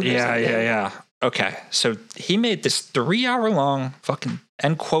stream. Yeah. Okay. So he made this 3-hour-long fucking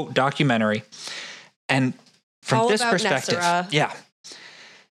end quote documentary. And from all this about perspective, NESARA.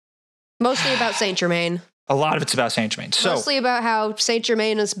 Mostly about Saint Germain. A lot of it's about Saint Germain. So, mostly about how Saint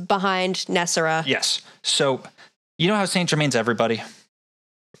Germain is behind NESARA. Yes. So, you know how Saint Germain's everybody?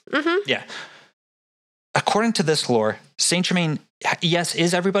 Mm-hmm. Yeah. According to this lore, Saint Germain, yes,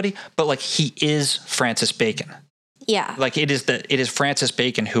 is everybody, but he is Francis Bacon. Yeah. It is Francis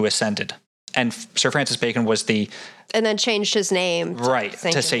Bacon who ascended. And Sir Francis Bacon was and then changed his name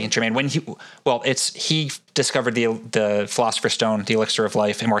to Saint Germain. When he discovered the Philosopher's Stone, the elixir of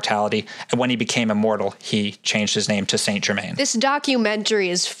life, immortality, and when he became immortal, he changed his name to Saint Germain. This documentary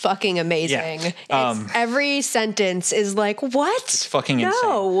is fucking amazing. Yeah. Every sentence is like, what? It's fucking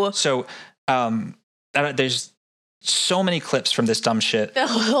insane. So there's so many clips from this dumb shit. The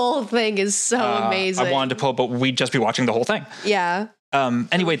whole thing is so amazing. I wanted to pull, but we'd just be watching the whole thing. Yeah.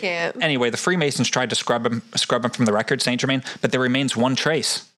 Anyway, the Freemasons tried to scrub him from the record, Saint Germain, but there remains one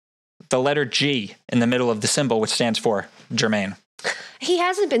trace. The letter G in the middle of the symbol, which stands for Germain. He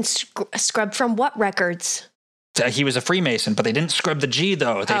hasn't been scrubbed from what records? He was a Freemason, but they didn't scrub the G,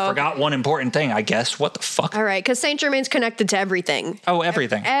 though. They forgot one important thing, I guess. What the fuck? All right, because Saint Germain's connected to everything. Oh,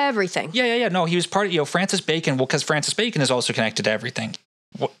 everything. Everything. Yeah. No, he was part of, Francis Bacon. Well, because Francis Bacon is also connected to everything.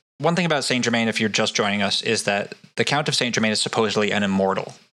 One thing about Saint Germain, if you're just joining us, is that the Count of Saint Germain is supposedly an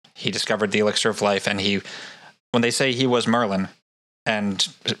immortal. He discovered the elixir of life, and when they say he was Merlin and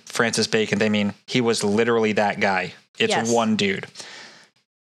Francis Bacon, they mean he was literally that guy. It's one dude.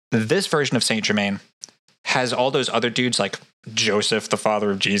 This version of Saint Germain has all those other dudes like Joseph, the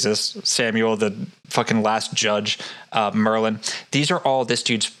father of Jesus, Samuel, the fucking last judge, Merlin. These are all this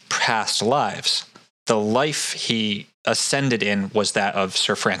dude's past lives. The life he ascended in was that of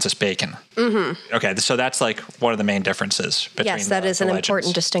Sir Francis Bacon. Mm-hmm. Okay, so that's like one of the main differences between Yes, that is an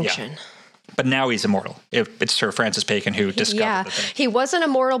important distinction. Yeah. But now he's immortal. It's Sir Francis Bacon who discovered the thing. He wasn't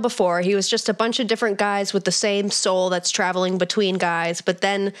immortal before. He was just a bunch of different guys with the same soul that's traveling between guys. But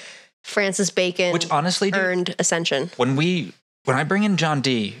then Francis Bacon earned ascension. When I bring in John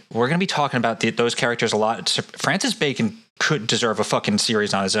D., we're going to be talking about those characters a lot. Francis Bacon could deserve a fucking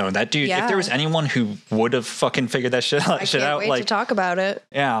series on his own. That dude, if there was anyone who would have fucking figured that shit out, I can't wait to talk about it.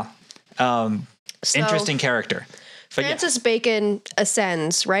 Yeah. Interesting character. But Francis Bacon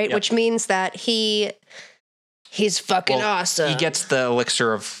ascends, right? Yep. Which means that he's fucking awesome. He gets the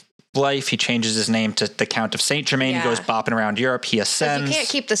elixir of life. He changes his name to the Count of Saint Germain. He goes bopping around Europe. He ascends. You can't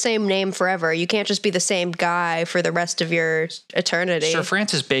keep the same name forever. You can't just be the same guy for the rest of your eternity. Sir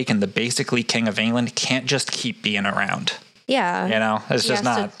Francis Bacon, the basically king of England, can't just keep being around. Yeah. It's just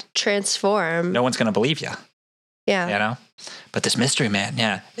not. To transform. No one's going to believe you. Yeah. But this mystery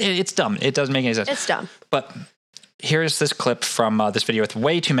man, it's dumb. It doesn't make any sense. It's dumb. But here's this clip from this video with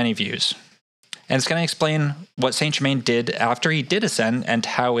way too many views. And it's going to explain what Saint Germain did after he did ascend and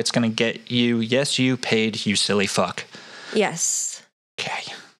how it's going to get you paid, you silly fuck. Yes.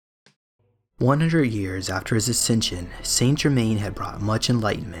 Okay. 100 years after his ascension, Saint Germain had brought much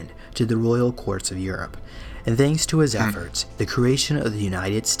enlightenment to the royal courts of Europe. And thanks to his efforts, the creation of the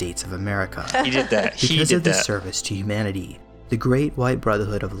United States of America. He did that. Because of this service to humanity, the Great White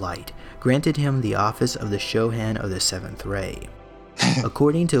Brotherhood of Light granted him the office of the Shohan of the Seventh Ray.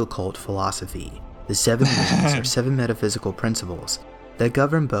 According to occult philosophy, the 7 rings are 7 metaphysical principles that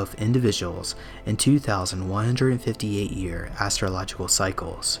govern both individuals and 2,158-year astrological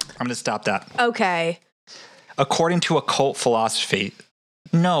cycles. I'm going to stop that. Okay. According to occult philosophy,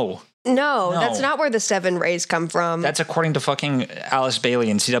 no, that's not where the 7 rays come from. That's according to fucking Alice Bailey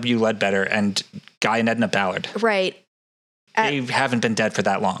and C.W. Ledbetter and Guy and Edna Ballard. Right. They haven't been dead for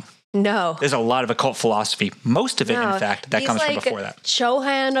that long. No. There's a lot of occult philosophy. Most of it, in fact, that comes from before that.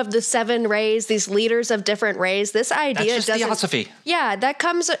 Shohan of the 7 rays, these leaders of different rays. This idea That's just theosophy. Yeah, that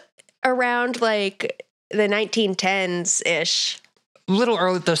comes around like the 1910s-ish. A little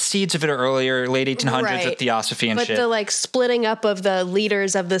early. The seeds of it are earlier, late 1800s with theosophy and shit. But the like splitting up of the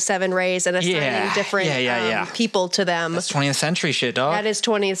leaders of the 7 rays and assigning different people to them. That's 20th century shit, dog. That is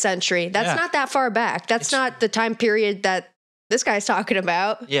 20th century. That's not that far back. That's not the time period that this guy's talking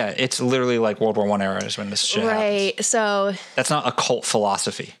about. Yeah, it's literally like World War I era is when this shit happens. So that's not occult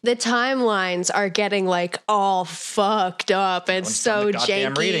philosophy. The timelines are getting like all fucked up and so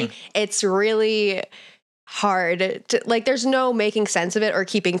janky. It's really hard to, like, there's no making sense of it or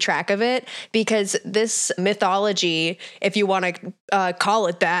keeping track of it, because this mythology, if you want to call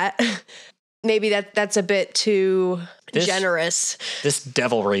it that, maybe that's a bit too generous. This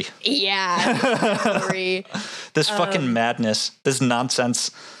devilry. Yeah. Devilry. This fucking madness. This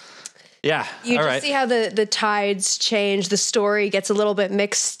nonsense. Yeah. You just see how the tides change. The story gets a little bit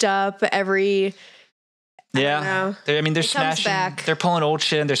mixed up every... Yeah. They're smashing. They're pulling old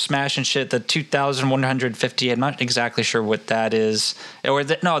shit and they're smashing shit. The 2,150, I'm not exactly sure what that is.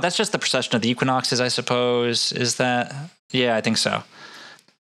 No, that's just the procession of the equinoxes, I suppose. Is that? Yeah, I think so.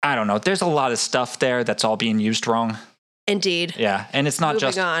 I don't know. There's a lot of stuff there that's all being used wrong. Indeed. Yeah. And it's not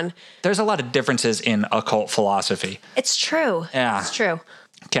Moving on. There's a lot of differences in occult philosophy. It's true. Yeah. It's true.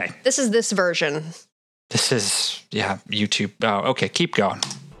 Okay. This is this version. This is, YouTube. Oh, okay. Keep going.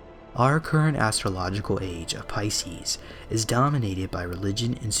 Our current astrological age of Pisces is dominated by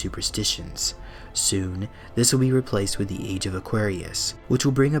religion and superstitions. Soon, this will be replaced with the age of Aquarius, which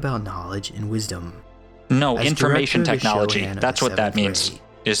will bring about knowledge and wisdom. No, As information director of the technology. Shohan of That's the what that Seventh means. Ray,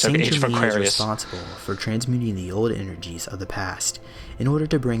 Is the Saint age of Germain is Aquarius. responsible for transmuting the old energies of the past in order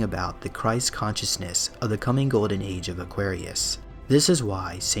to bring about the Christ consciousness of the coming golden age of Aquarius. This is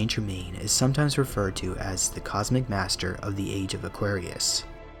why Saint Germain is sometimes referred to as the cosmic master of the age of Aquarius.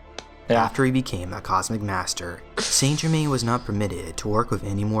 Yeah. After he became a cosmic master, Saint Germain was not permitted to work with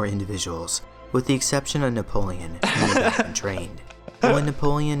any more individuals, with the exception of Napoleon, who had been trained. But when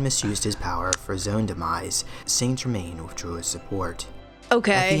Napoleon misused his power for his own demise, Saint Germain withdrew his support.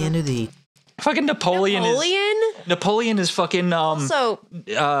 Okay. At the end of the Fucking Napoleon is fucking Also,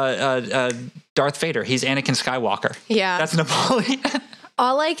 Darth Vader. He's Anakin Skywalker. yeah. That's Napoleon.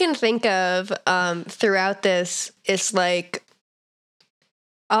 All I can think of throughout this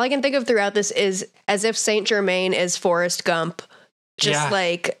is as if Saint Germain is Forrest Gump, just Yeah.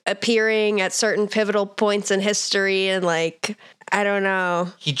 like appearing at certain pivotal points in history and like, I don't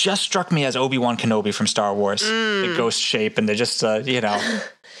know. He just struck me as Obi-Wan Kenobi from Star Wars. The ghost shape, and they just,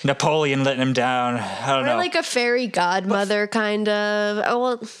 Napoleon letting him down. I don't know. Or like a fairy godmother kind of. Oh,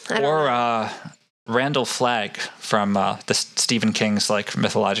 well, I don't know. Randall Flagg from the Stephen King's like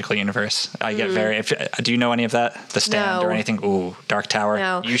mythological universe. I get very. Do you know any of that? The Stand No. or anything? Ooh, Dark Tower.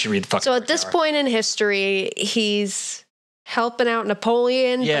 No. You should read the fucking. So Dark at this Tower. point in history, he's helping out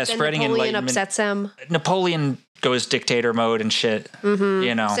Napoleon. Yeah, but then spreading Napoleon enlightenment. upsets him. Napoleon goes dictator mode and shit. Mm-hmm.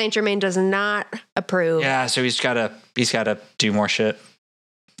 You know. Saint Germain does not approve. Yeah, so he's gotta do more shit.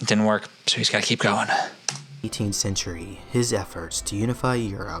 It didn't work, so he's gotta keep going. 18th century, his efforts to unify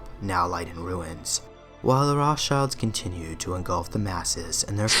Europe now lied in ruins. While the Rothschilds continued to engulf the masses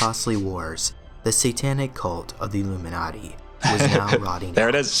in their costly wars, the satanic cult of the Illuminati was now rotting There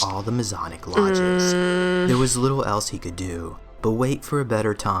it out is. all the Masonic lodges. There was little else he could do but wait for a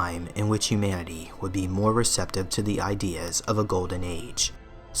better time in which humanity would be more receptive to the ideas of a golden age.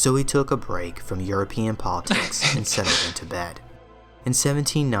 So he took a break from European politics and settled into bed. In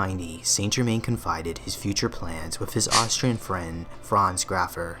 1790, Saint Germain confided his future plans with his Austrian friend Franz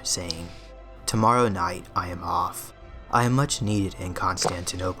Graffer, saying, "Tomorrow night I am off. I am much needed in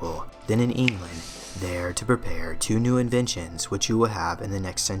Constantinople, then in England, there to prepare 2 new inventions which you will have in the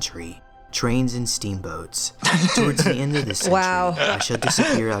next century, trains and steamboats. Towards the end of this century, Wow. I shall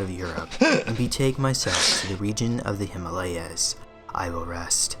disappear out of Europe and betake myself to the region of the Himalayas. I will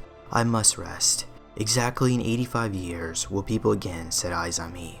rest. I must rest. Exactly in 85 years will people again set eyes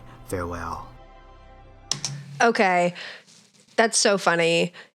on me. Farewell." Okay. That's so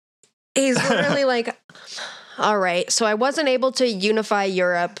funny. He's literally like, all right, so I wasn't able to unify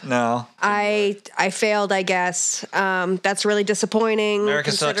Europe. No. I failed, I guess. That's really disappointing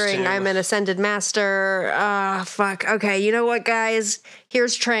America sucks, considering too. I'm an ascended master. Fuck. Okay, you know what, guys?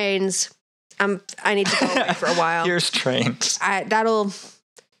 Here's trains. I need to go away for a while. Here's trains.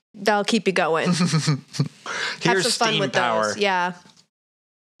 That'll keep you going. Have Here's some fun steam with power. those. Yeah.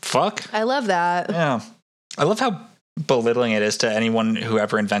 Fuck. I love that. Yeah. I love how belittling it is to anyone who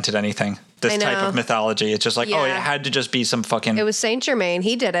ever invented anything. This I type know. of mythology. It's just like, oh, it Yeah. had to just be some fucking. It was Saint Germain.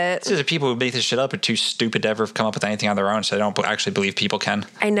 He did it. It's just people who make this shit up are too stupid to ever come up with anything on their own, so they don't actually believe people can.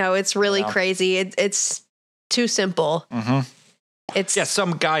 I know. It's really Yeah. crazy. It's too simple. Mm-hmm. It's Yeah,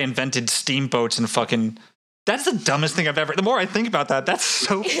 some guy invented steamboats and fucking. That's the dumbest thing I've ever. The more I think about that, that's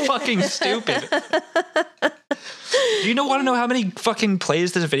so fucking stupid. Do you want to know how many fucking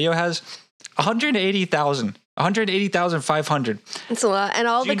plays this video has? 180,000. 180,500. It's a lot. And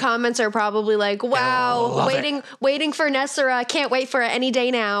all the comments are probably like, wow, love waiting for NESARA. Can't wait for it any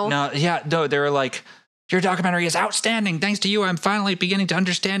day now. No, they were like, your documentary is outstanding. Thanks to you, I'm finally beginning to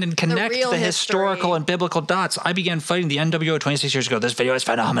understand and connect real the history. historical and biblical dots. I began fighting the NWO 26 years ago. This video is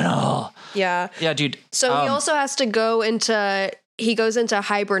phenomenal. Yeah. Yeah, dude. So he also has to go into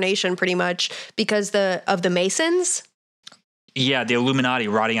hibernation pretty much because of the Masons. Yeah, the Illuminati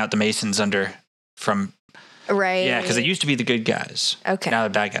rotting out the Masons from. Right. Yeah, because it used to be the good guys. Okay. Now they're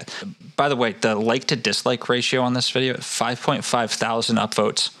bad guys. By the way, the like to dislike ratio on this video, 5.5 thousand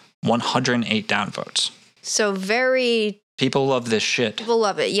upvotes, 108 downvotes. So People love this shit. people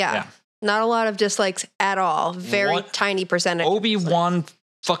love it. Yeah. Not a lot of dislikes at all. Very tiny percentage. Obi-Wan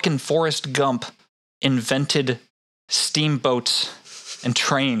fucking Forrest Gump invented steamboats and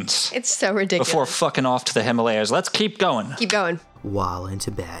trains It's so ridiculous. before fucking off to the Himalayas. Let's keep going. Keep going. While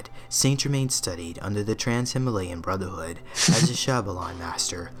into bed, Saint Germain studied under the Trans-Himalayan Brotherhood as a Shabbalan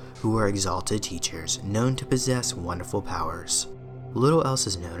master, who were exalted teachers known to possess wonderful powers. Little else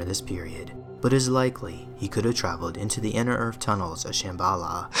is known of this period, but it is likely he could have traveled into the inner earth tunnels of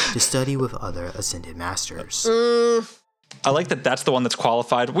Shambhala to study with other ascended masters. I like that that's the one that's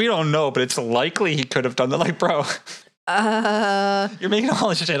qualified. We don't know, but it's likely he could have done that. Like, bro, you're making all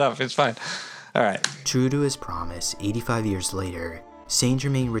this shit up. It's fine. All right. True to his promise, 85 years later, Saint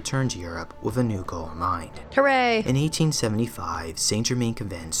Germain returned to Europe with a new goal in mind. Hooray! In 1875, Saint Germain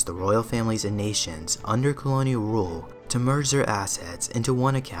convinced the royal families and nations under colonial rule to merge their assets into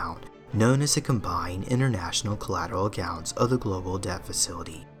one account known as the Combined International Collateral Accounts of the Global Debt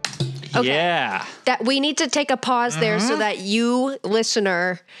Facility. Okay. Yeah. That we need to take a pause there so that you,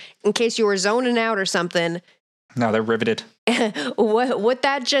 listener, in case you were zoning out or something. No, they're riveted. what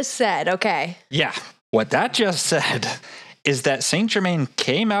that just said, okay. Yeah. What that just said is that Saint Germain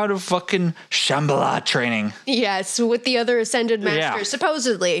came out of fucking Shambhala training. Yes, with the other ascended masters,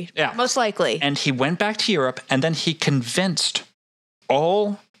 supposedly. Yeah. Most likely. And he went back to Europe, and then he convinced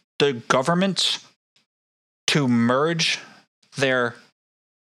all the governments to merge their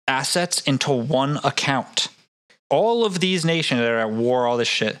assets into one account. All of these nations that are at war, all this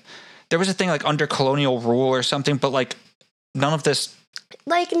shit. There was a thing like under colonial rule or something, but like none of this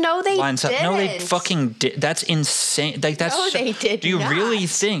like, no, they lines didn't. up. No, they fucking did. That's insane. Like, that's no, they did Do you not. really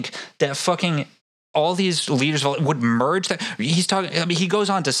think that fucking all these leaders would merge that? He's talking. I mean, he goes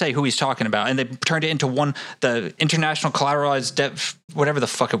on to say who he's talking about, and they turned it into one, the International Collateralized Debt, whatever the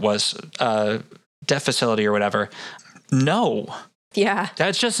fuck it was, debt facility or whatever. No. Yeah.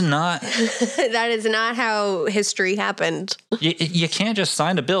 That's just not. That is not how history happened. You can't just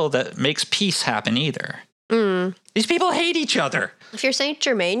sign a bill that makes peace happen either. These people hate each other. If you're Saint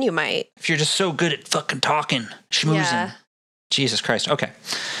Germain, you might. If you're just so good at fucking talking, schmoozing. Yeah. Jesus Christ. Okay.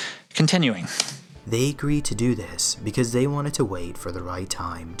 Continuing. They agreed to do this because they wanted to wait for the right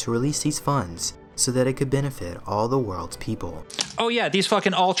time to release these funds so that it could benefit all the world's people. Oh yeah, these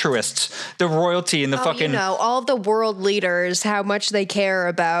fucking altruists, the royalty and the fucking... You know, all the world leaders, how much they care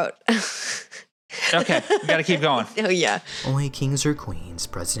about... Okay, we gotta keep going. Oh yeah. Only kings or queens,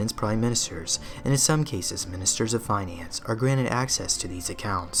 presidents, prime ministers, and in some cases ministers of finance are granted access to these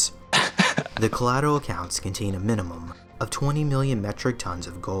accounts. The collateral accounts contain a minimum of 20 million metric tons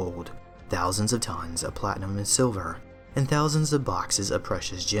of gold, thousands of tons of platinum and silver, and thousands of boxes of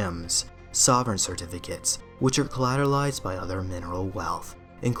precious gems, sovereign certificates, which are collateralized by other mineral wealth,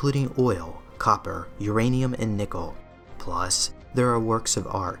 including oil, copper, uranium, and nickel. Plus, there are works of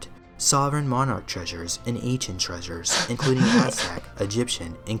art, sovereign monarch treasures, and ancient treasures, including Aztec,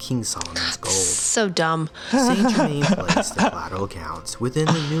 Egyptian, and King Solomon's gold. So dumb. Saint Germain placed the collateral accounts within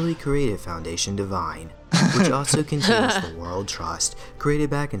the newly created Foundation Divine, which also contains the World Trust,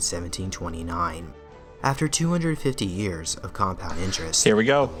 created back in 1729. After 250 years of compound interest, here we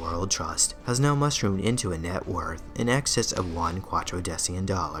go. The World Trust has now mushroomed into a net worth in excess of $1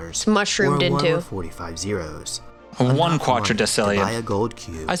 quattuordecillion. Mushroomed or into 1 with 45 zeros. 1 quattuordecillion. Buy a gold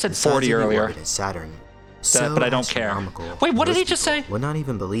cube. I said 40 earlier. Saturn. But I don't care. Wait, what did he just say? Would not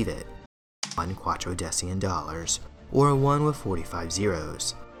even believe it. $1 quattuordecillion, or a 1 with 45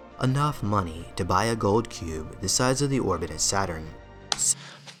 zeros. Enough money to buy a gold cube the size of the orbit of Saturn.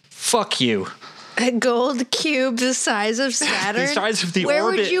 Fuck you. A gold cube the size of Saturn? The size of the Where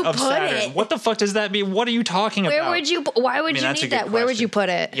orbit would you of put Saturn. it? What the fuck does that mean? What are you talking about? Where would you? Why would you need that? Where would you put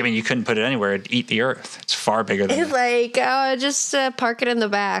it? I mean, you couldn't put it anywhere. It'd eat the earth. It's far bigger than that. Like, just park it in the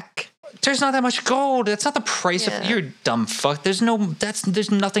back. There's not that much gold. That's not the price of... You're dumb fuck. There's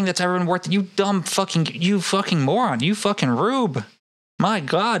nothing that's ever been worth it. You fucking moron. You fucking rube. My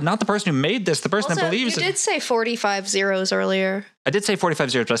God, not the person who made this, the person that believes it. You did say 45 zeros earlier. I did say 45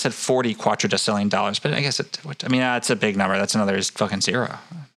 zeros, but I said 40 quattuordecillion dollars. But I guess it's a big number. That's another fucking zero.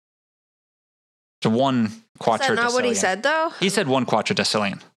 So 1 quattuordecillion. Is that not what he said, though? He said 1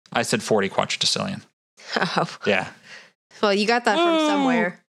 quattuordecillion. I said 40 quattuordecillion. Oh. Yeah. Well, you got that from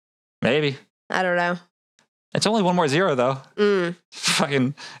somewhere. Maybe. I don't know. It's only 1 more zero, though.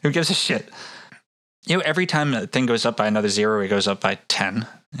 Fucking, who gives a shit? You know, every time a thing goes up by another zero, it goes up by 10,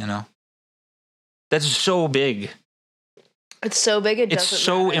 you know? That's so big. It's so big it doesn't It's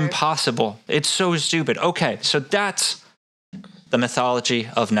so matter. impossible. It's so stupid. Okay, so that's the mythology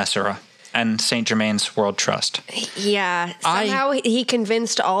of NESARA and Saint Germain's World Trust. Yeah. Somehow he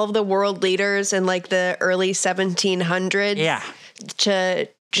convinced all of the world leaders in like the early 1700s to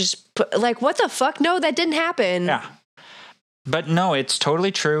just put, like, what the fuck? No, that didn't happen. Yeah. But no, it's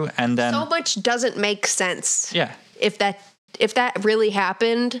totally true. And then so much doesn't make sense. Yeah. If that really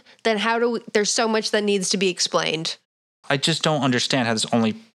happened, then there's so much that needs to be explained. I just don't understand how there's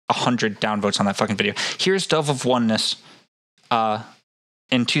only 100 downvotes on that fucking video. Here's Dove of Oneness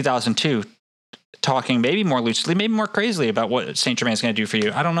in 2002 talking maybe more lucidly, maybe more crazily about what Saint Germain is going to do for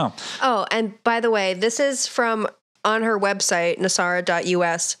you. I don't know. Oh, and by the way, this is from on her website,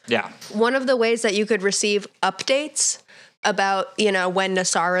 NESARA.us. Yeah. One of the ways that you could receive updates about, when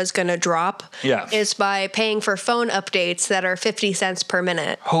NESARA is going to drop is by paying for phone updates that are 50 cents per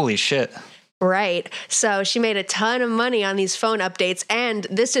minute. Holy shit. Right. So she made a ton of money on these phone updates, and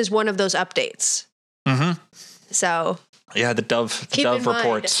this is one of those updates. Mm-hmm. So. Yeah, the Dove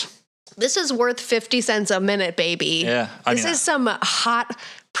reports. Mind, this is worth 50 cents a minute, baby. Yeah. This is some hot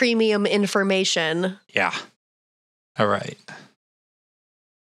premium information. Yeah. All right.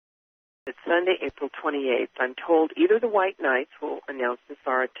 It's Sunday, April 28th. I'm told either the White Knights will announce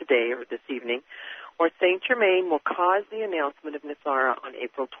NESARA today or this evening, or Saint Germain will cause the announcement of NESARA on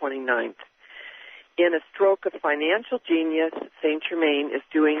April 29th. In a stroke of financial genius, Saint Germain is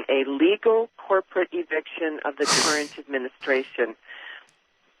doing a legal corporate eviction of the current administration.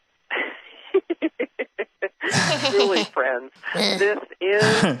 Truly, friends, this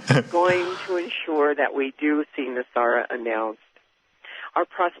is going to ensure that we do see NESARA announced. Our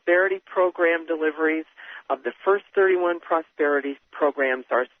prosperity program deliveries of the first 31 prosperity programs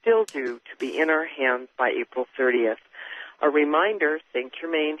are still due to be in our hands by April 30th. A reminder, St.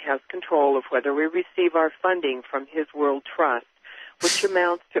 Germain has control of whether we receive our funding from his World Trust, which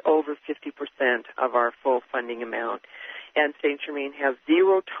amounts to over 50% of our full funding amount. And St. Germain has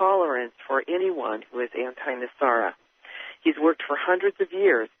zero tolerance for anyone who is anti-NESARA. He's worked for hundreds of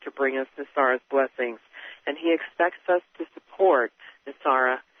years to bring us NESARA's blessings, and he expects us to support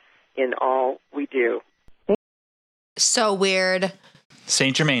NESARA in all we do. So weird.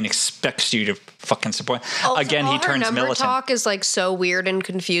 Saint Germain expects you to fucking support. Also, again, he turns her militant. Talk is like so weird and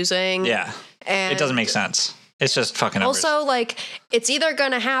confusing. Yeah, and it doesn't make sense. It's just fucking numbers. Also, like, it's either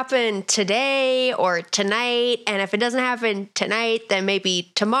going to happen today or tonight, and if it doesn't happen tonight, then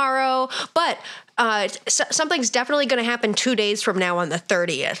maybe tomorrow. But something's definitely going to happen 2 days from now on the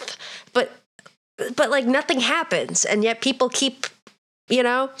 30th. But like nothing happens, and yet people keep.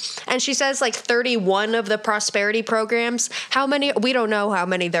 And she says like 31 of the prosperity programs. How many? We don't know how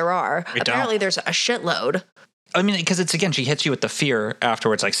many there are. Apparently there's a shitload. I mean, because it's, again, she hits you with the fear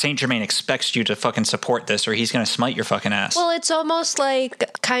afterwards. Like, Saint Germain expects you to fucking support this or he's going to smite your fucking ass. Well, it's almost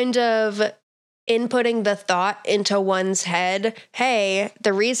like kind of inputting the thought into one's head. Hey,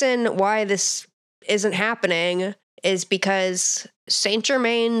 the reason why this isn't happening is because Saint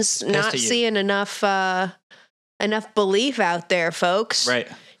Germain's not seeing enough belief out there, folks. Right.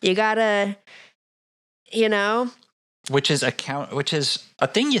 You gotta, Which is a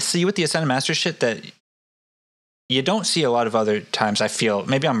thing you see with the Ascended Master shit that you don't see a lot of other times. I feel,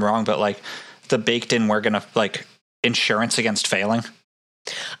 maybe I'm wrong, but like the baked in, we're gonna like insurance against failing.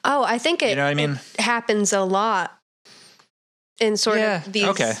 Oh, I think it happens a lot in sort of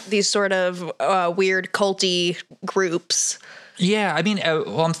these sort of weird culty groups. Yeah, I mean,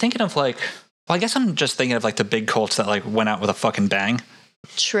 I'm thinking of like. Well, I guess I'm just thinking of like the big cults that like went out with a fucking bang.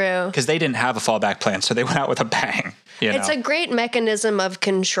 True. Because they didn't have a fallback plan, so they went out with a bang. It's a great mechanism of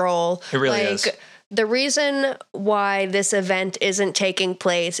control. It really is. The reason why this event isn't taking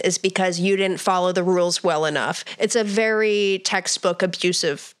place is because you didn't follow the rules well enough. It's a very textbook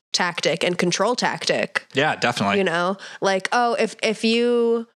abusive tactic and control tactic. Yeah, definitely. Like, oh, if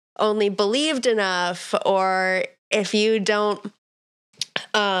you only believed enough, or if you don't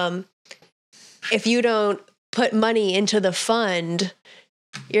put money into the fund,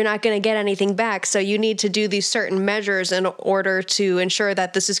 you're not going to get anything back. So you need to do these certain measures in order to ensure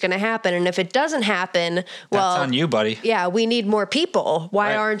that this is going to happen. And if it doesn't happen, well, that's on you, buddy. Yeah, we need more people.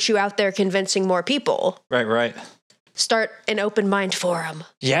 Why aren't you out there convincing more people? Right. Start an open mind forum.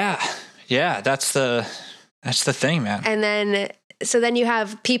 Yeah. That's the thing, man. And then you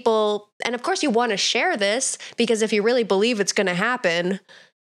have people, and of course you want to share this, because if you really believe it's going to happen,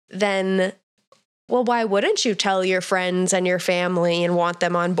 then, well, why wouldn't you tell your friends and your family and want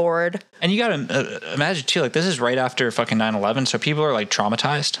them on board? And you got to imagine, too, like, this is right after fucking 9/11, so people are, like,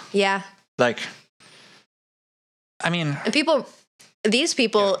 traumatized. Yeah. Like, I mean... And these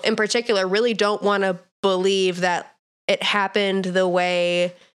people in particular really don't want to believe that it happened the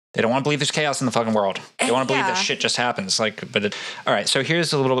way... They don't want to believe there's chaos in the fucking world. They want to believe that shit just happens. All right, so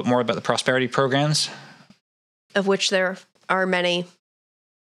here's a little bit more about the prosperity programs. Of which there are many.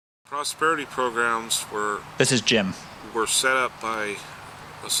 Prosperity programs This is Jim. Were set up by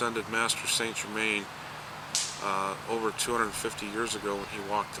Ascended Master Saint Germain over 250 years ago when he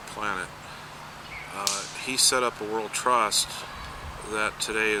walked the planet. He set up a world trust that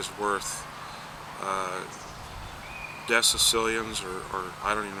today is worth decillions, or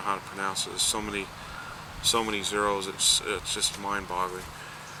I don't even know how to pronounce it. There's so many zeros. It's just mind-boggling.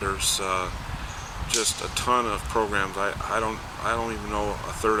 There's just a ton of programs. I don't even know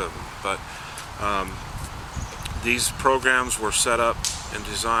a third of them, but these programs were set up and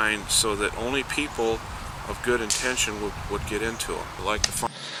designed so that only people of good intention would get into them. Like the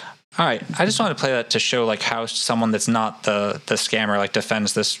all right, I just wanted to play that to show like how someone that's not the scammer like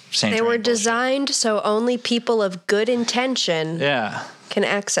defends this same. They were designed so only people of good intention can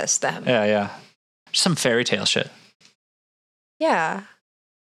access them. Yeah. Some fairy tale shit. Yeah.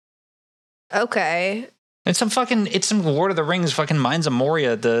 Okay. It's some Lord of the Rings fucking Mines of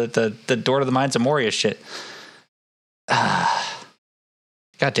Moria, the door to the Mines of Moria shit.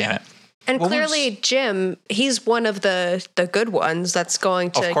 God damn it. And clearly, Jim, he's one of the good ones that's going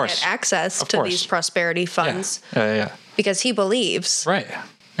to get access to these prosperity funds. Yeah. Because he believes. Right.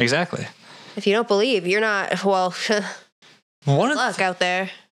 Exactly. If you don't believe, you're not, well, good luck out there.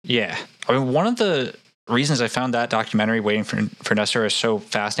 Yeah. I mean, one of the reasons I found that documentary, Waiting for NESARA, is so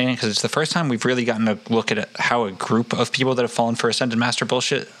fascinating because it's the first time we've really gotten a look at how a group of people that have fallen for Ascended Master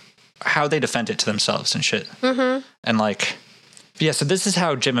bullshit, how they defend it to themselves and shit. Mm-hmm. And like... Yeah, so this is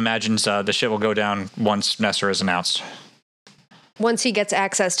how Jim imagines the shit will go down once NESARA is announced. Once he gets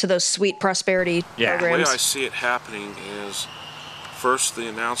access to those sweet prosperity programs. The way I see it happening is first the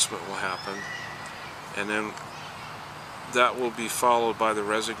announcement will happen, and then that will be followed by the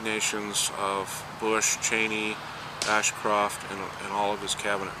resignations of Bush, Cheney, Ashcroft, and all of his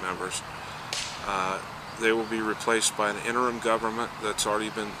cabinet members. They will be replaced by an interim government that's already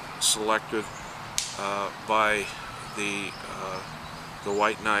been selected by the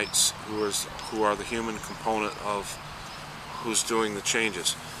White Knights, who are the human component of who's doing the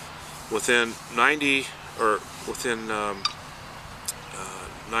changes. Within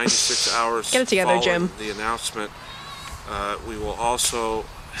 96 hours Get it together, following Jim. the announcement, we will also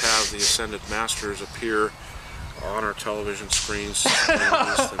have the Ascended Masters appear on our television screens and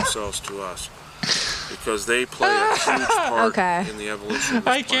introduce themselves to us. Because they play a huge part in the evolution of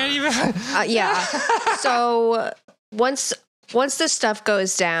this can't even. Yeah. So once this stuff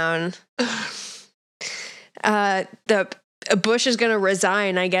goes down, the Bush is going to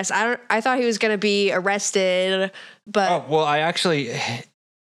resign. I guess I thought he was going to be arrested, but I actually.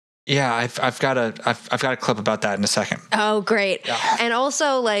 Yeah, I've got a clip about that in a second. Oh, great. Yeah. And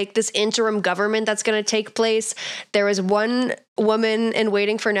also, like, this interim government that's going to take place, there was one woman in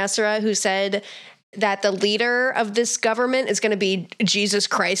Waiting for NESARA who said that the leader of this government is going to be Jesus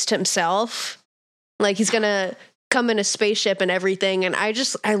Christ himself. Like, he's going to come in a spaceship and everything, and I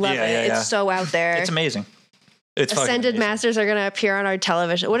love it. Yeah. It's so out there. It's amazing. It's Ascended Masters are going to appear on our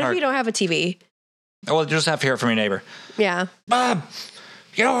television. What if you don't have a TV? Well, you just have to hear it from your neighbor. Yeah. Bob!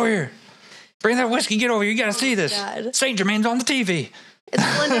 Get over here. Bring that whiskey. Get over here. You got to see this. God. St. Germain's on the TV. It's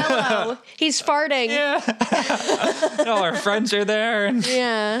Lanello. He's farting. Yeah. All our friends are there. And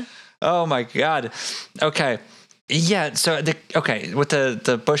yeah. Oh, my God. Okay. Yeah. So, with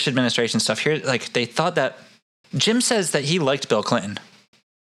the Bush administration stuff here, like, they thought that Jim says that he liked Bill Clinton.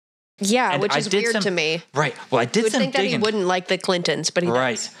 Yeah, which is weird to me. Right. Well, I did some digging. That he wouldn't like the Clintons, but he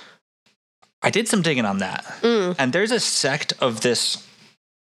does. I did some digging on that. And there's a sect of this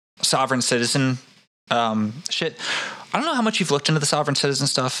sovereign citizen shit. I don't know how much you've looked into the sovereign citizen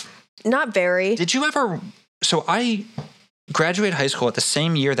stuff. Not very. Did you ever... So I graduated high school at the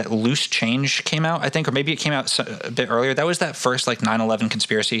same year that Loose Change came out, I think, or maybe it came out a bit earlier. That was that first, like, 9/11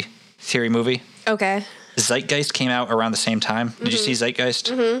 conspiracy theory movie. Okay. Zeitgeist came out around the same time. Did you see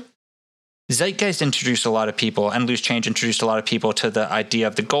Zeitgeist? Mm-hmm. Zeitgeist introduced a lot of people, and Loose Change introduced a lot of people to the idea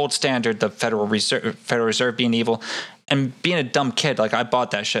of the gold standard, the Federal Reserve being evil. And being a dumb kid, like, I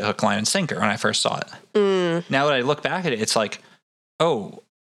bought that shit hook, line, and sinker when I first saw it. Now that I look back at it, it's like, oh,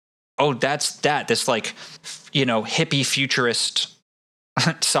 that's that. This, like, hippie futurist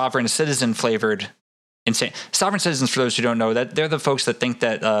sovereign citizen flavored insane. Sovereign citizens, for those who don't know, that they're the folks that think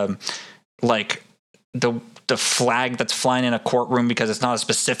that, like, the flag that's flying in a courtroom because it's not a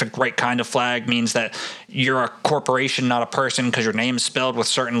specific right kind of flag means that you're a corporation, not a person, because your name's spelled with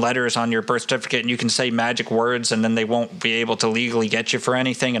certain letters on your birth certificate and you can say magic words and then they won't be able to legally get you for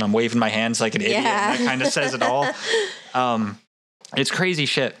anything. And I'm waving my hands like an idiot. And that kind of says it all. It's crazy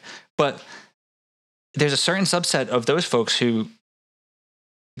shit. But there's a certain subset of those folks who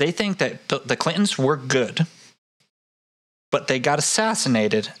they think that the Clintons were good, but they got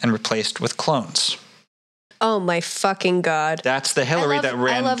assassinated and replaced with clones. Oh my fucking God. That's the Hillary that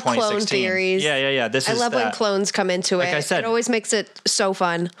ran in 2016. I love clone theories. Yeah. I love when clones come into it. Like I said, it always makes it so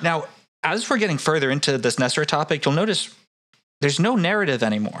fun. Now, as we're getting further into this NESARA topic, you'll notice there's no narrative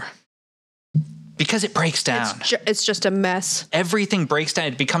anymore. Because it breaks down. It's just a mess. Everything breaks down.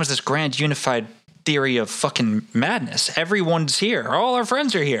 It becomes this grand unified theory of fucking madness. Everyone's here. All our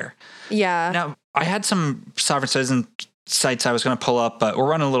friends are here. Yeah. Now, I had some sovereign citizen sites I was going to pull up, but we're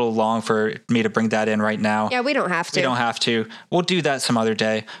running a little long for me to bring that in right now. Yeah, we don't have to. We don't have to. We'll do that some other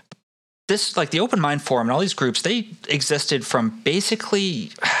day. This, like the Open Mind Forum and all these groups, they existed from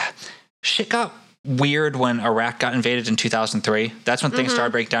basically shit got weird when Iraq got invaded in 2003. That's when things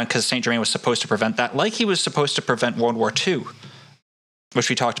started breaking down because Saint Germain was supposed to prevent that, like he was supposed to prevent World War II, which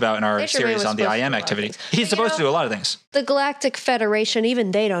we talked about in our series on the IM activity. He's supposed to do a lot of things. The Galactic Federation,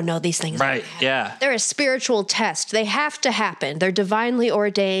 even they don't know these things. Right, yeah. They're a spiritual test. They have to happen. They're divinely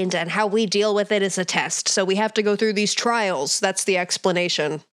ordained, and how we deal with it is a test. So we have to go through these trials. That's the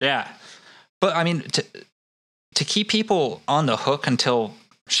explanation. Yeah. But, I mean, to keep people on the hook until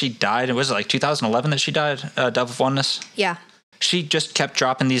she died, it was like 2011 that she died, Dove of Oneness? Yeah. She just kept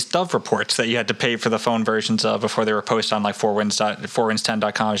dropping these Dove reports that you had to pay for the phone versions of before they were posted on like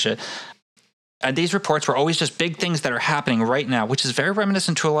 4winds10.com and shit. And these reports were always just big things that are happening right now, which is very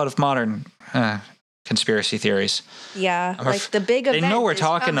reminiscent to a lot of modern conspiracy theories. Yeah, the big event. They know we're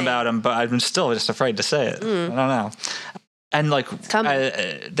talking about them, but I'm still just afraid to say it. I don't know. And like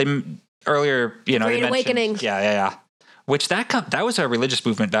they earlier, you know, Great Awakening. Yeah. Which that was a religious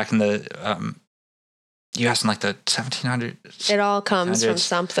movement back in the U.S. in like the 1700s. It all comes from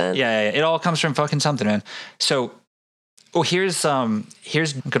something. Yeah, it all comes from fucking something, man. So, here's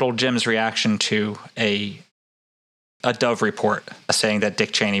good old Jim's reaction to a Dove report saying that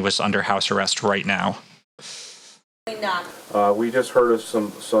Dick Cheney was under house arrest right now. We just heard of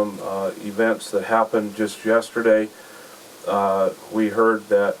some events that happened just yesterday. We heard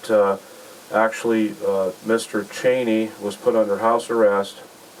that actually Mr. Cheney was put under house arrest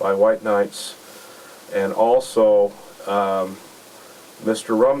by white knights, and also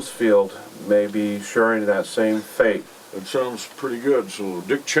Mr. Rumsfeld may be sharing that same fate. That sounds pretty good. So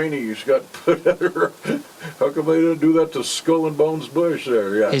Dick Cheney's got put under. How come they didn't do that to Skull and Bones Bush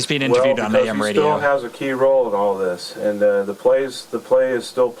there? Yeah, he's being interviewed on AM radio. He still has a key role in all this, and the play is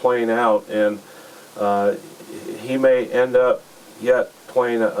still playing out, and he may end up yet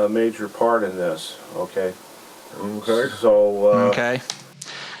playing a major part in this. Okay. So. Okay.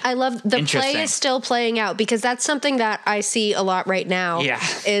 I love the play is still playing out, because that's something that I see a lot right now. Yeah.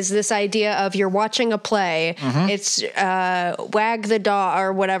 Is this idea of you're watching a play. It's Wag the Dog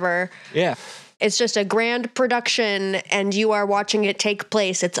or whatever. Yeah. It's just a grand production and you are watching it take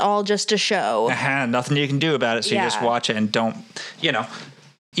place. It's all just a show. Nothing you can do about it. So you just watch it and don't,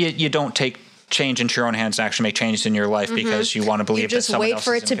 you don't take change into your own hands and actually make changes in your life because you want to believe that someone else is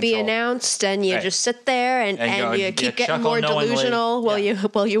in control. You just wait for it to be announced, and you just sit there and you keep getting more delusional while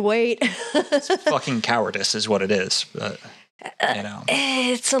you wait. It's fucking cowardice is what it is. But,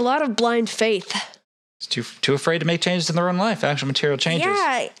 it's a lot of blind faith. It's too afraid to make changes in their own life, actual material changes.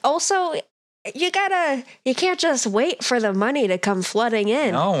 Yeah. Also, you can't just wait for the money to come flooding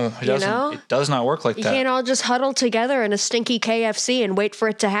in. No, it doesn't. It does not work like that. You can't all just huddle together in a stinky KFC and wait for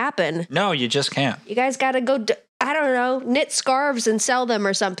it to happen. No, you just can't. You guys got to go, I don't know, knit scarves and sell them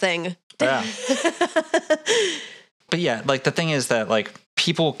or something. Yeah. But yeah, like the thing is that like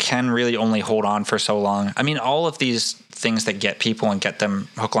people can really only hold on for so long. I mean, all of these things that get people and get them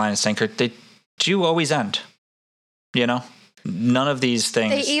hook, line, and sinker, they do always end. None of these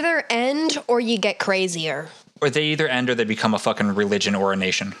things. They either end or you get crazier. Or they either end or they become a fucking religion or a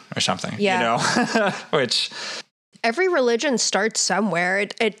nation or something. Yeah. Which. Every religion starts somewhere.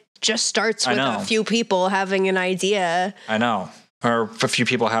 It just starts with a few people having an idea. I know. Or a few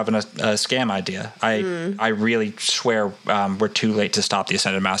people having a scam idea. I really swear we're too late to stop the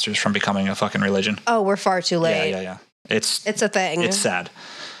Ascended Masters from becoming a fucking religion. Oh, we're far too late. Yeah. It's a thing. It's sad.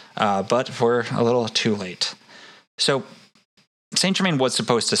 But we're a little too late. So Saint Germain was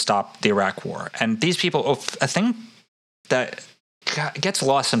supposed to stop the Iraq War. And these people, a thing that gets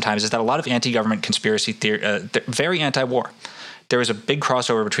lost sometimes is that a lot of anti-government conspiracy theory, they're very anti-war. There was a big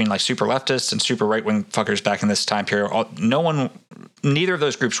crossover between like super leftists and super right-wing fuckers back in this time period. Neither of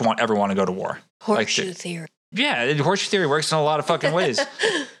those groups ever want to go to war. Horseshoe theory. Yeah, horseshoe theory works in a lot of fucking ways.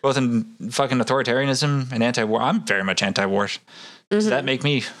 Both in fucking authoritarianism and anti-war. I'm very much anti-war. Does that make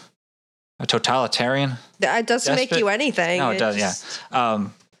me a totalitarian? It doesn't make you anything. No, it does, yeah.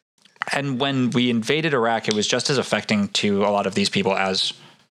 And when we invaded Iraq, it was just as affecting to a lot of these people as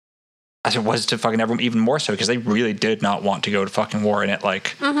it was to fucking everyone, even more so, because they really did not want to go to fucking war, and it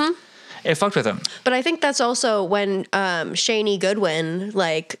it fucked with them. But I think that's also when Shani Goodwin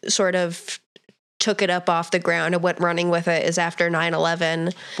sort of took it up off the ground and went running with it, is after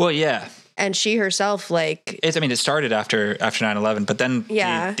 9/11. Well, yeah. And she herself, it started after 9/11, but then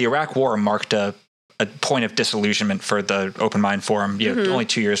the Iraq War marked a point of disillusionment for the Open Mind Forum, only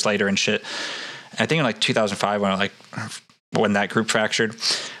 2 years later and shit. I think in 2005 when that group fractured.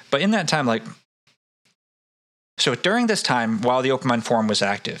 But in that time, So during this time, while the Open Mind Forum was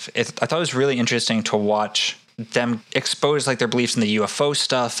active, I thought it was really interesting to watch them expose like their beliefs in the UFO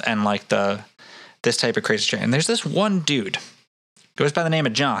stuff and like this type of crazy shit. And there's this one dude, goes by the name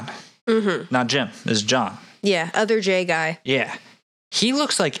of John. Mm-hmm. Not Jim, this is John. Yeah, other J guy. Yeah. He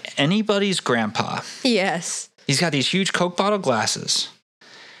looks like anybody's grandpa. Yes. He's got these huge Coke bottle glasses.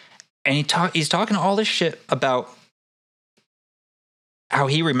 And he's talking all this shit about how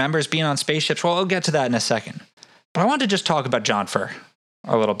he remembers being on spaceships. Well, I'll get to that in a second. But I want to just talk about John for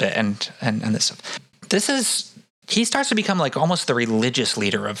a little bit and this stuff. He starts to become like almost the religious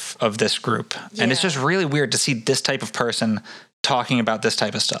leader of this group. Yeah. And it's just really weird to see this type of person talking about this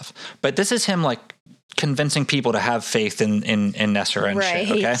type of stuff. But this is him like convincing people to have faith in NESARA and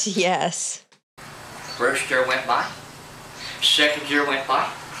shit, okay? Yes. First year went by. Second year went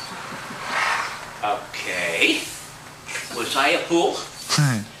by. Okay. Was I a fool?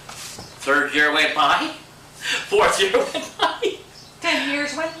 Third year went by. Fourth year went by. 10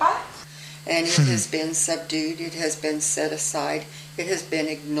 years went by. And it has been subdued. It has been set aside. It has been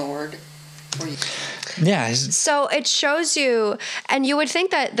ignored. Yeah. So it shows you, and you would think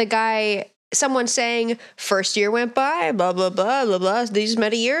that the guy, someone saying first year went by, blah, blah, blah, blah, blah, these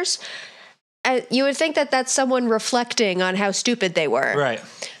many years, and you would think that that's someone reflecting on how stupid they were. Right.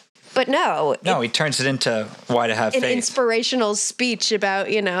 But no. No, he turns it into why to have faith. An inspirational speech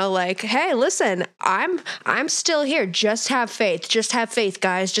about, like, hey, listen, I'm still here. Just have faith. Just have faith,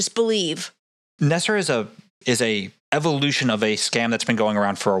 guys. Just believe. NESARA is a evolution of a scam that's been going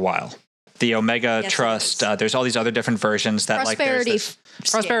around for a while. The Omega Trust. There's all these other different versions that prosperity.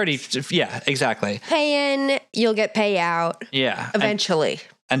 Prosperity. Yeah, exactly. Pay in, you'll get payout. Yeah. Eventually.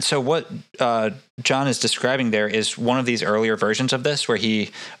 And so what John is describing there is one of these earlier versions of this, where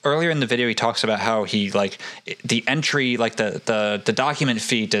earlier in the video, he talks about how he like the entry, like the document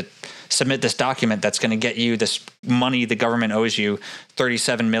fee to submit this document that's going to get you this money the government owes you,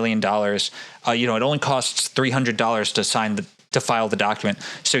 $37 million. It only costs $300 to file the document.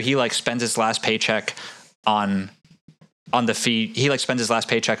 So he like spends his last paycheck on the fee. He like spends his last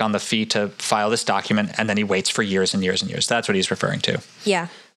paycheck on the fee to file this document, and then he waits for years and years and years. That's what he's referring to. Yeah.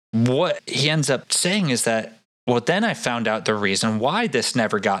 What he ends up saying is that, well, then I found out the reason why this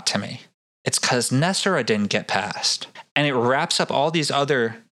never got to me. It's because NESARA didn't get passed. And it wraps up all these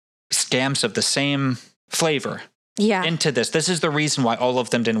other scams of the same flavor into this. This is the reason why all of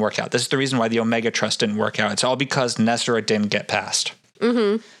them didn't work out. This is the reason why the Omega Trust didn't work out. It's all because NESARA didn't get passed.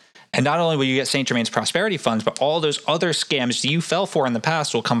 Mm-hmm. And not only will you get St. Germain's prosperity funds, but all those other scams you fell for in the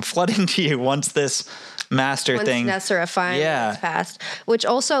past will come flooding to you once this master thing. Once NESARA finally is passed, which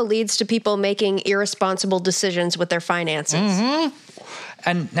also leads to people making irresponsible decisions with their finances. Mm-hmm.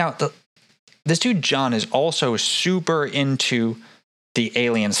 And now this dude John is also super into the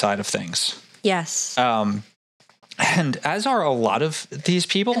alien side of things. Yes. And as are a lot of these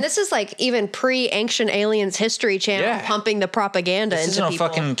people. And this is like even pre-Ancient Aliens History Channel pumping the propaganda into people. This isn't a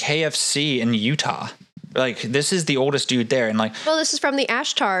fucking KFC in Utah. Like, this is the oldest dude there. And like, well, this is from the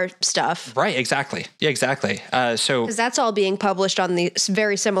Ashtar stuff. Right, exactly. Yeah, exactly. Because that's all being published on the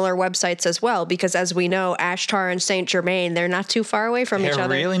very similar websites as well. Because as we know, Ashtar and St. Germain, they're not too far away from each other.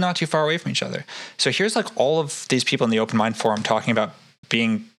 They're really not too far away from each other. So here's like all of these people in the Open Mind Forum talking about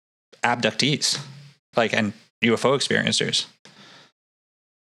being abductees. Like, and UFO experiencers.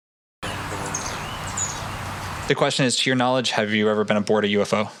 The question is, to your knowledge, have you ever been aboard a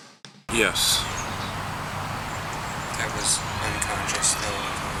UFO? Yes. I was unconscious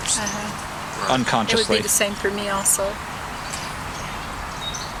though. Unconsciously. It would be the same for me also.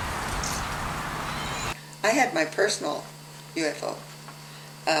 I had my personal UFO.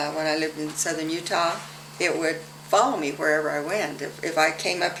 When I lived in southern Utah, it would follow me wherever I went. If I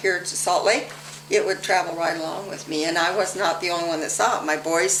came up here to Salt Lake, it would travel right along with me. And I was not the only one that saw it. My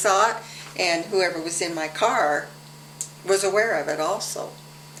boys saw it, and whoever was in my car was aware of it also.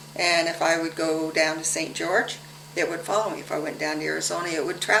 And if I would go down to St. George, it would follow me. If I went down to Arizona, it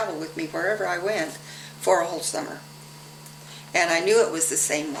would travel with me wherever I went for a whole summer. And I knew it was the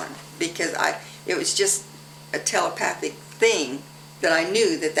same one because it was just a telepathic thing that I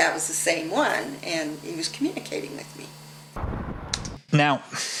knew that was the same one, and he was communicating with me. Now,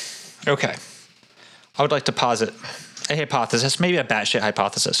 okay. I would like to posit a hypothesis, maybe a batshit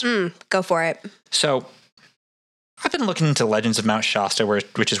hypothesis. Go for it. So, I've been looking into legends of Mount Shasta,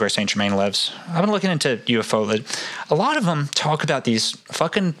 which is where St. Germain lives. I've been looking into UFO. A lot of them talk about these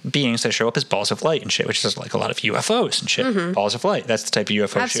fucking beings that show up as balls of light and shit, which is like a lot of UFOs and shit. Mm-hmm. Balls of light. That's the type of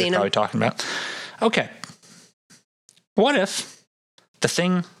UFO shit you're probably talking about. Okay. What if the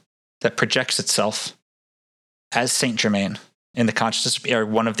thing that projects itself as St. Germain in the consciousness or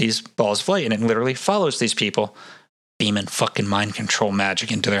one of these balls of light, and it literally follows these people, beaming fucking mind control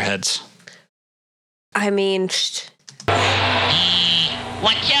magic into their heads. I mean,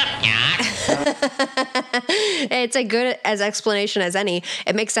 What's up, Doc? it's a good as explanation as any.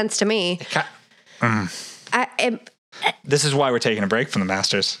 It makes sense to me. This is why we're taking a break from the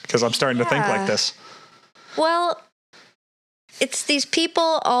Masters, because I'm starting to think like this. Well, it's these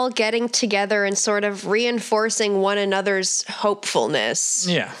people all getting together and sort of reinforcing one another's hopefulness.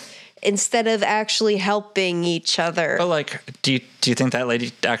 Yeah. Instead of actually helping each other. But like, do you think that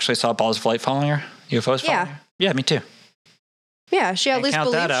lady actually saw balls of light following her? UFOs following her? Yeah, me too. Yeah, she at least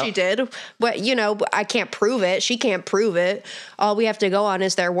believes she did. But, I can't prove it. She can't prove it. All we have to go on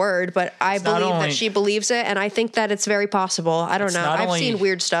is their word. But I believe that she believes it, and I think that it's very possible. I don't know. I've seen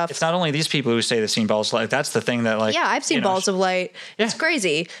weird stuff. It's not only these people who say they've seen balls of light. That's the thing that, like... Yeah, I've seen balls of light. Yeah. It's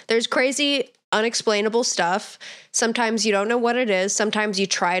crazy. There's crazy, unexplainable stuff. Sometimes you don't know what it is. Sometimes you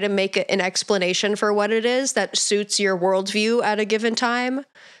try to make an explanation for what it is that suits your worldview at a given time.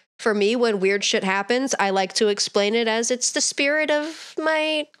 For me, when weird shit happens, I like to explain it as it's the spirit of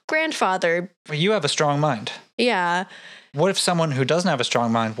my grandfather. Well, you have a strong mind. Yeah. What if someone who doesn't have a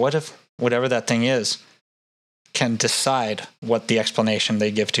strong mind, what if whatever that thing is, can decide what the explanation they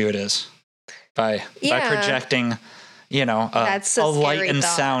give to it is? By projecting, a light and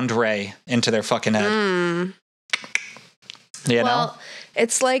sound ray into their fucking head. Well,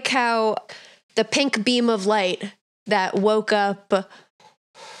 it's like how the pink beam of light that woke up...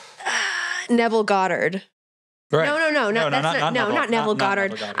 Neville Goddard. Right. No, not Neville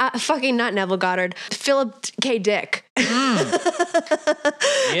Goddard. Fucking not Neville Goddard. Philip K. Dick. Yeah.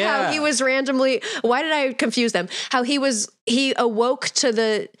 How he was randomly. Why did I confuse them? How he awoke to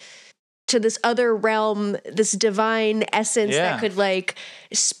this other realm, this divine essence that could like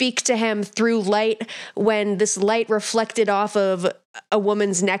speak to him through light when this light reflected off of a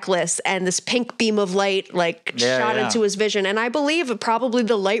woman's necklace and this pink beam of light shot into his vision. And I believe probably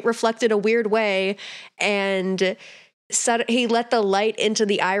the light reflected a weird way and he let the light into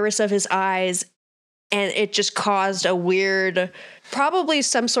the iris of his eyes and it just caused a weird, probably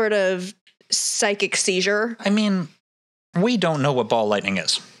some sort of psychic seizure. I mean, we don't know what ball lightning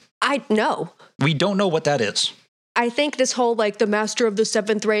is. I know. We don't know what that is. I think this whole the master of the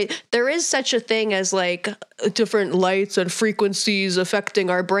seventh ray, there is such a thing as different lights and frequencies affecting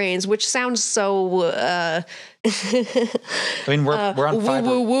our brains, which sounds so I mean, we're on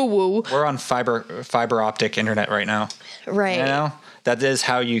fiber. Woo. We're on fiber optic internet right now. Right. That is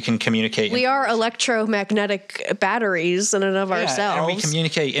how you can communicate. We are electromagnetic batteries in and of ourselves. And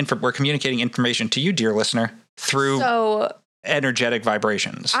we're communicating information to you, dear listener, through energetic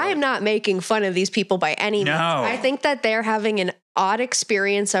vibrations. I am not making fun of these people by any means. No. I think that they're having an odd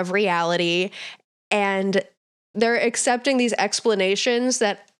experience of reality and they're accepting these explanations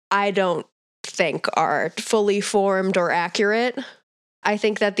that I don't think are fully formed or accurate. I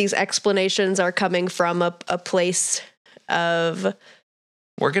think that these explanations are coming from a place of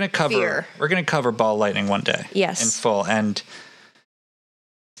We're going to cover ball lightning one day. Yes. In full. And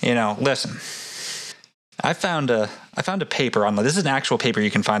listen. I found a paper online. This is an actual paper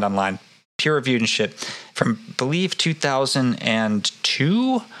you can find online, peer reviewed and shit, from I believe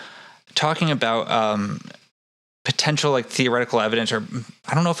 2002, talking about potential theoretical evidence, or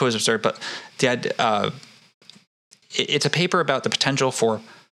I don't know if it was absurd, but it's a paper about the potential for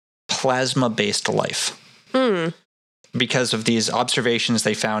plasma-based life. Because of these observations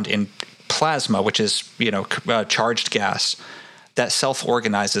they found in plasma, which is charged gas that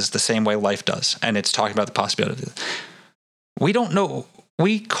self-organizes the same way life does. And it's talking about the possibility. We don't know.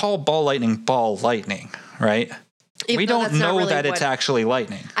 We call ball lightning, right? We don't know really that it's actually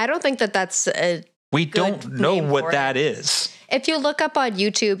lightning. I don't think that that's a We don't know what that is. If you look up on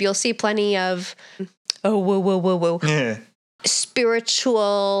YouTube, you'll see plenty of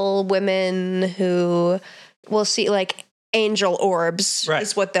spiritual women who will see angel orbs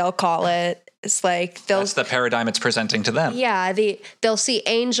is what they'll call it. It's that's the paradigm it's presenting to them. Yeah, they'll see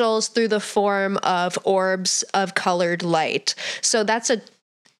angels through the form of orbs of colored light. So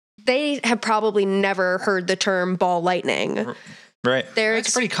they have probably never heard the term ball lightning. Right. It's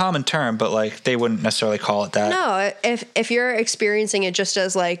a pretty common term, but they wouldn't necessarily call it that. No, if you're experiencing it just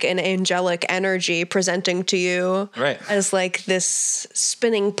as an angelic energy presenting to you as this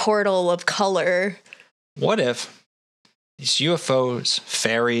spinning portal of color. What if these UFOs,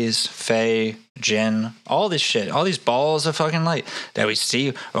 fairies, fae, jinn, all this shit, all these balls of fucking light that we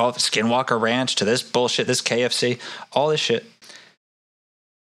see, Skinwalker Ranch to this bullshit, this KFC, all this shit.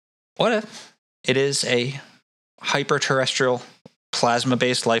 What if it is a hyper-terrestrial,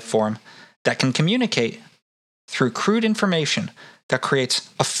 plasma-based life form that can communicate through crude information that creates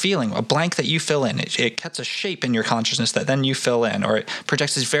a feeling, a blank that you fill in. It cuts a shape in your consciousness that then you fill in, or it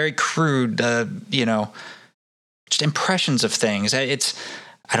projects these very crude, just impressions of things. I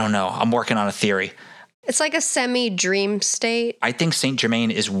don't know. I'm working on a theory. It's like a semi-dream state. I think Saint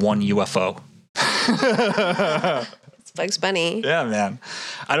Germain is one UFO. It's Bugs Bunny. Yeah, man.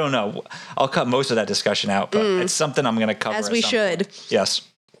 I don't know. I'll cut most of that discussion out, but it's something I'm going to cover. As we should. Yes.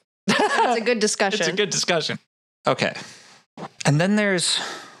 It's a good discussion. It's a good discussion. Okay. And then there was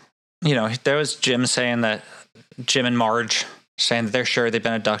Jim and Marge saying that they're sure they've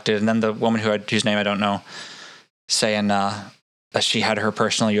been abducted. And then the woman whose name I don't know saying that she had her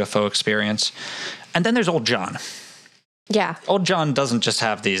personal UFO experience. And then there's old John. Yeah. Old John doesn't just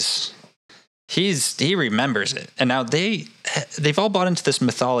have these. He remembers it. And now they've all bought into this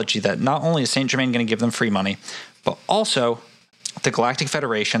mythology that not only is Saint Germain going to give them free money, but also the Galactic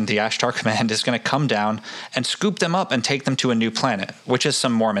Federation, the Ashtar Command, is going to come down and scoop them up and take them to a new planet, which is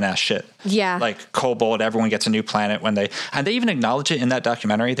some Mormon-ass shit. Yeah. Like Cobalt, everyone gets a new planet and they even acknowledge it in that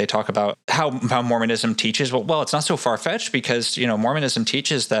documentary. They talk about how Mormonism teaches. Well, it's not so far-fetched because, Mormonism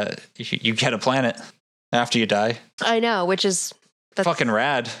teaches that you get a planet after you die. I know, which is... That's fucking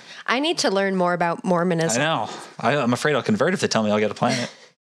rad. I need to learn more about Mormonism. I know. I'm afraid I'll convert if they tell me I'll get a planet.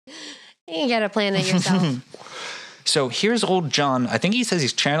 You can get a planet yourself. So here's old John. I think he says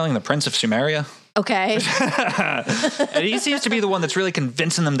he's channeling the Prince of Sumeria. Okay. And he seems to be the one that's really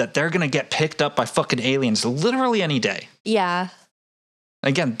convincing them that they're going to get picked up by fucking aliens literally any day. Yeah.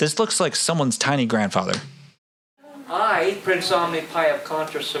 Again, this looks like someone's tiny grandfather. I, Prince Omni-Pi of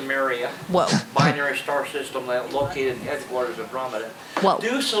Contra Sumeria, binary star system located in headquarters of Andromeda,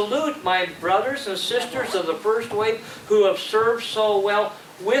 do salute my brothers and sisters of the first wave who have served so well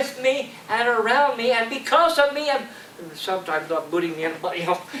with me and around me and because of me and sometimes not booting me anybody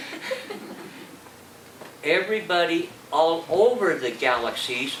else. Everybody all over the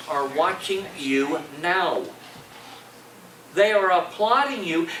galaxies are watching you now. They are applauding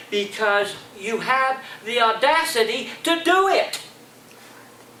you because you have the audacity to do it.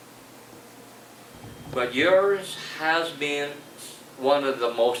 But yours has been one of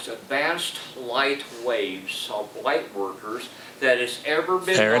the most advanced light waves of light workers that has ever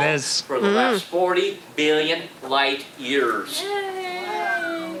been known for the last 40 billion light years.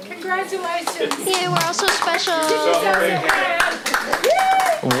 Yay! Congratulations. Yeah, we're also special.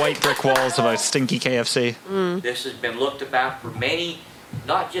 White brick walls of a stinky KFC. This has been looked about for many,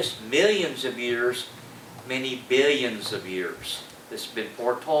 not just millions of years, many billions of years. This has been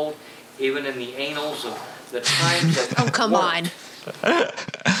foretold even in the annals of the times that come on.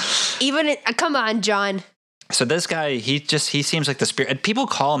 Come on, John. So this guy, he seems like the spirit. And people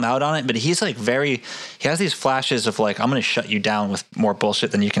call him out on it, but he's like he has these flashes of like, I'm going to shut you down with more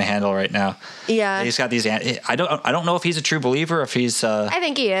bullshit than you can handle right now. Yeah. He's got these, I don't know if he's a true believer, if he's, I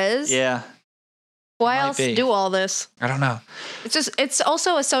think he is. Yeah. Why else do all this? I don't know. It's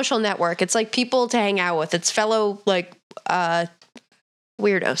also a social network. It's like people to hang out with. It's fellow like,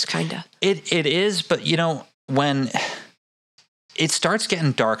 weirdos kind of. It is, but when it starts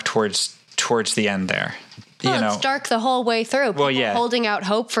getting dark towards the end there. It's dark the whole way through. Well, yeah. Holding out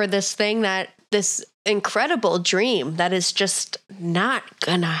hope for this incredible dream that is just not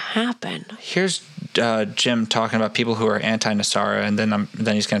gonna happen. Here's Jim talking about people who are anti-NESARA, and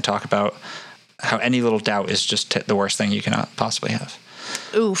then he's going to talk about how any little doubt is just the worst thing you can possibly have.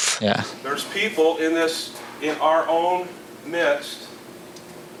 Oof. Yeah. There's people in our own midst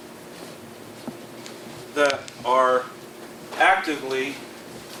that are actively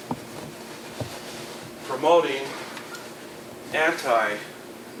promoting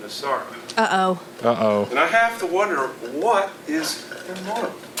anti-NESARA. Uh-oh. And I have to wonder, what is their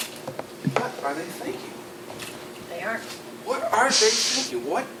motive? What are they thinking? They aren't. What are they thinking?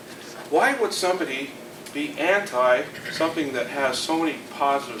 Why would somebody be anti something that has so many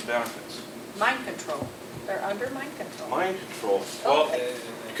positive benefits? Mind control. They're under mind control. Mind control. Well,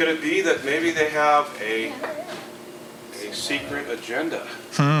 could it be that maybe they have a secret agenda?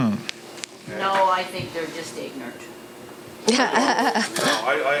 No, I think they're just ignorant. No,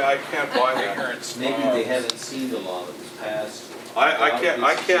 I can't buy that. Maybe they haven't seen the law that was passed.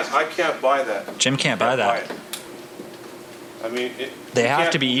 I can't buy that. Jim can't buy that. I mean, they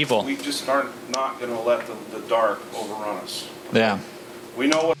have to be evil. We just are not going to let the dark overrun us. Yeah. We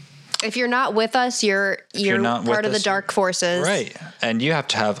know what. If you're not with us, you're part of the dark forces. Right. And you have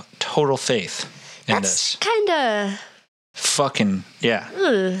to have total faith in this. Kind of. Fucking, yeah.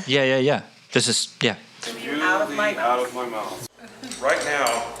 Ugh. Yeah. This is, yeah. Out of my mouth. Right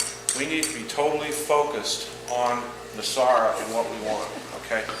now, we need to be totally focused on NESARA and what we want,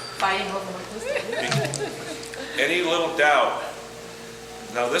 okay? Fighting over any little doubt,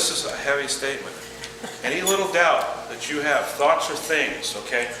 now this is a heavy statement, any little doubt that you have, thoughts or things,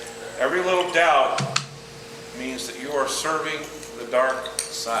 okay? Every little doubt means that you are serving the dark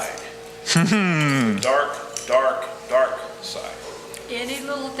side. The dark side. Any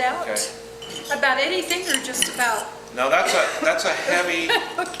little doubt? Okay. About anything or just about? Now that's a heavy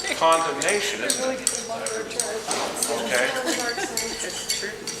condemnation, isn't it? Okay.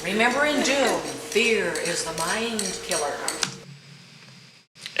 Remember in Doom, fear is the mind killer.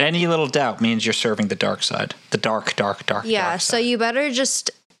 Any little doubt means you're serving the dark side. The dark Yeah, so you better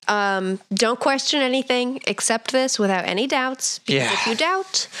just don't question anything, accept this without any doubts. Because if you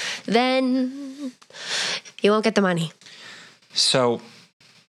doubt, then you won't get the money. So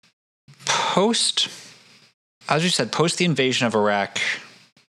post the invasion of Iraq,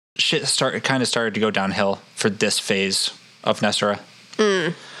 shit kind of started to go downhill for this phase of NESARA.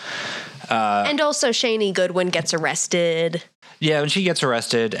 And also Shani Goodwin gets arrested. Yeah, when she gets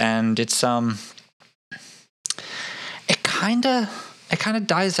arrested, and it's it kind of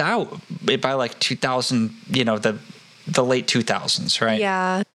dies out by like 2000, the late 2000s, right?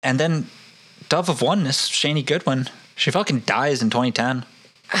 Yeah. And then Dove of Oneness, Shani Goodwin, she fucking dies in 2010.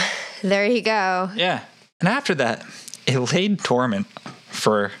 There you go. Yeah. And after that, it laid dormant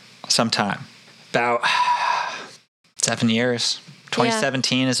for some time. About 7 years.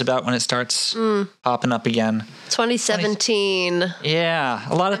 2017 is about when it starts popping up again. 2017. Yeah.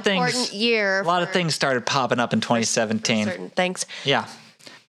 A lot of Important year. A lot of things started popping up in 2017. Certain things. Yeah.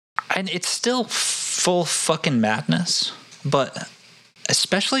 And it's still full fucking madness. But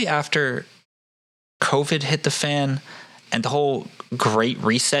especially after COVID hit the fan and the whole Great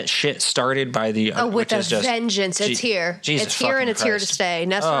Reset shit started by the... with a vengeance. It's here. Jesus it's here and it's here to stay.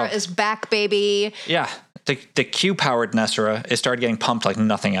 NESARA is back, baby. Yeah. The Q-powered NESARA, it started getting pumped like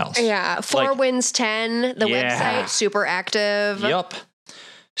nothing else. Yeah. Four Winds 10, the website, super active. Yup.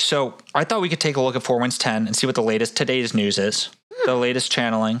 So I thought we could take a look at 4 Winds 10 and see what the latest today's news is, the latest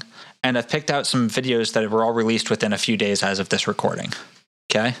channeling. And I've picked out some videos that were all released within a few days as of this recording.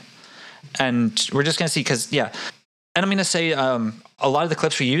 Okay? And we're just going to see, because, yeah. And I'm going to say a lot of the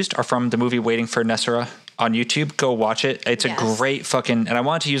clips we used are from the movie Waiting for NESARA on YouTube. Go watch it. It's a great fucking... And I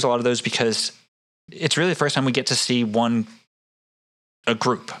wanted to use a lot of those because it's really the first time we get to see a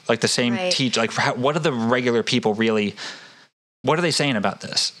group, like the same teach. Like, what are the regular people really... What are they saying about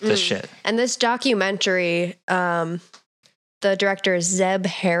this shit? And this documentary... the director is Zeb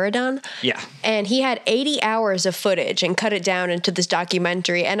Haradon. Yeah. And he had 80 hours of footage and cut it down into this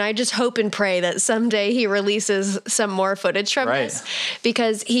documentary. And I just hope and pray that someday he releases some more footage from this.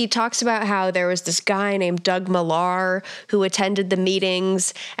 Because he talks about how there was this guy named Doug Millar who attended the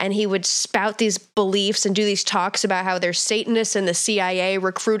meetings, and he would spout these beliefs and do these talks about how there's Satanists in the CIA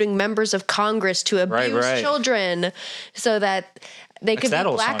recruiting members of Congress to abuse children so that they could be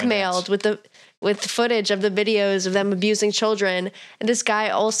blackmailed with footage of the videos of them abusing children. And this guy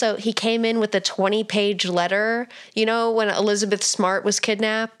also, he came in with a 20-page letter, when Elizabeth Smart was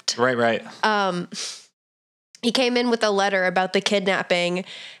kidnapped. Right. He came in with a letter about the kidnapping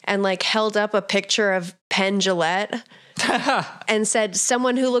and held up a picture of Penn Jillette and said,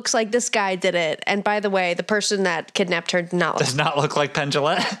 someone who looks like this guy did it. And by the way, the person that kidnapped her does not look like Penn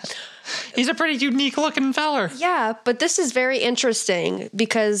Jillette. He's a pretty unique looking feller. Yeah, but this is very interesting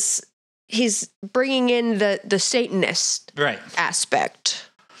because he's bringing in the Satanist aspect.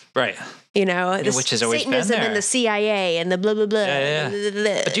 Right. Which has always Satanism been there. and the CIA and the blah, blah, blah. Yeah. Blah, blah,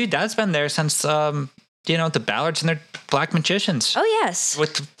 blah. But dude, that's been there since, the Ballards and their black magicians. Oh, yes.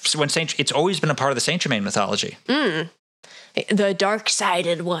 It's always been a part of the Saint Germain mythology. The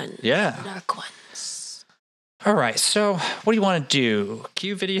dark-sided one. Yeah. The dark ones. All right, so what do you want to do?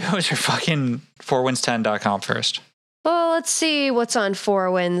 Cue videos or fucking 4winds10.com first? Well, let's see what's on 4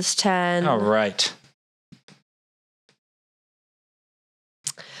 Winds 10. All right.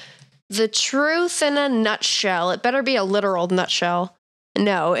 The truth in a nutshell. It better be a literal nutshell.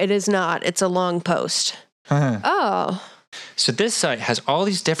 No, it is not. It's a long post. Oh. So this site has all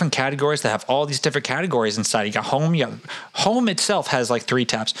these different categories that have all these different categories inside. You got home. Home itself has 3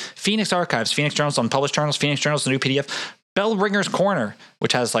 tabs. Phoenix Archives, Phoenix Journals, Unpublished Journals, Phoenix Journals, the new PDF. Bell Ringer's Corner,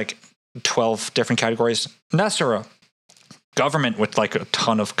 which has 12 different categories. NESARA. Government with a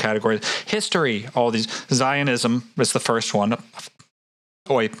ton of categories. History, all these. Zionism was the first one.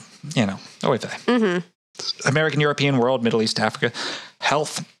 Oy vey. American, European, world, Middle East, Africa.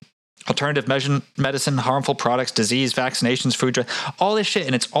 Health, alternative medicine, harmful products, disease, vaccinations, food, all this shit.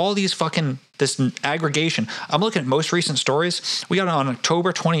 And it's all these this aggregation. I'm looking at most recent stories. We got it on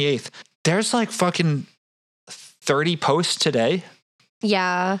October 28th. There's 30 posts today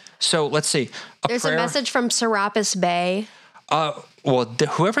Yeah. So let's see. There's a message from Serapis Bay.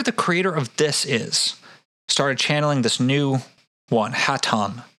 Whoever the creator of this is started channeling this new one,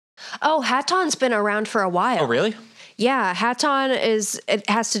 Haton. Oh, Haton's been around for a while. Oh, really? Yeah, Haton it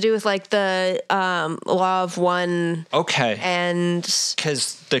has to do with like the law of one. Okay. And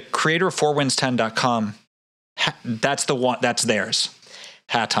because the creator of 4winds10.com, that's the one, that's theirs.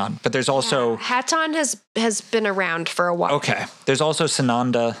 Haton. But there's also Haton has been around for a while. Okay. There's also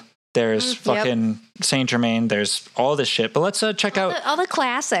Sananda. There's fucking Saint Germain. There's all this shit. But let's check out all the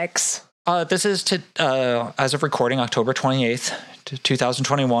classics. This is as of recording October 28th,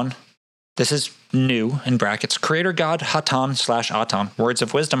 2021. This is new in brackets. Creator God Haton /Aton. Words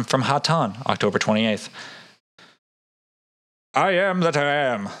of wisdom from Haton, October 28th. I am that I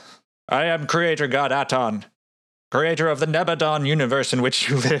am. I am Creator God Aton, creator of the Nebadon universe in which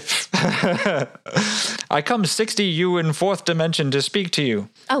you live. I come 60 you in fourth dimension to speak to you.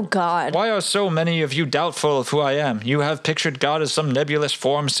 Oh, God. Why are so many of you doubtful of who I am? You have pictured God as some nebulous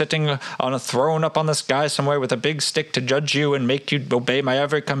form sitting on a throne up on the sky somewhere with a big stick to judge you and make you obey my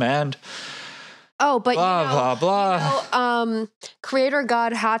every command. Oh, but blah, blah. Creator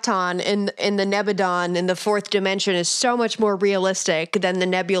God Haton in the Nebadon in the fourth dimension is so much more realistic than the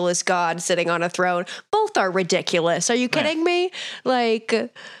nebulous God sitting on a throne. Both are ridiculous. Are you kidding me? Like,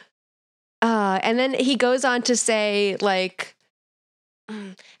 and then he goes on to say, like,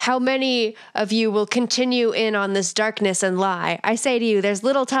 how many of you will continue in on this darkness and lie? I say to you, there's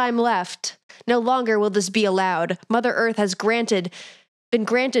little time left. No longer will this be allowed. Mother Earth has been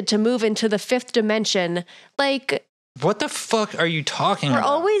granted to move into the fifth dimension. Like, what the fuck are you talking about? We're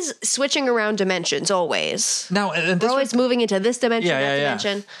always switching around dimensions, always. No, we're always moving into this dimension, that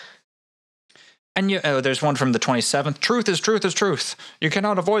dimension. And there's one from the 27th. Truth is truth is truth. You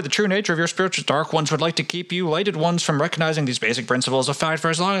cannot avoid the true nature of your spiritual. Dark ones would like to keep you lighted ones from recognizing these basic principles of fact for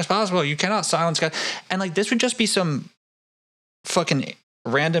as long as possible. You cannot silence God. And like, this would just be some fucking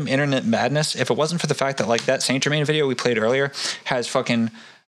random internet madness if it wasn't for the fact that like that Saint Germain video we played earlier has fucking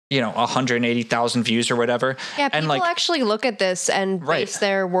 180,000 views or whatever. Yeah, people and like actually look at this and base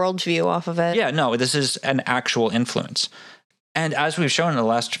their worldview off of it. Yeah, no, this is an actual influence. And as we've shown in the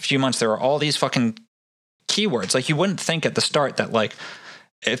last few months, there are all these fucking keywords. Like, you wouldn't think at the start that like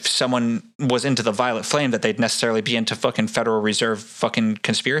if someone was into the violet flame that they'd necessarily be into fucking Federal Reserve fucking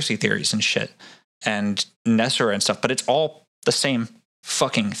conspiracy theories and shit and NESARA and stuff, but it's all the same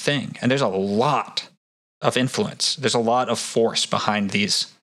fucking thing. And there's a lot of influence. There's a lot of force behind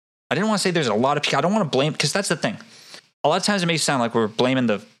these. I didn't want to say there's a lot of people. I don't want to blame, because that's the thing. A lot of times it may sound like we're blaming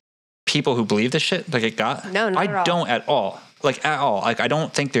the people who believe this shit like it got. No, not at all. I don't at all. Like, at all. Like, I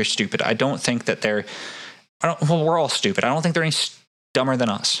don't think they're stupid. I don't think that we're all stupid. I don't think they're any dumber than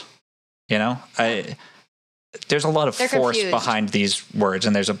us. There's a lot of force confused behind these words,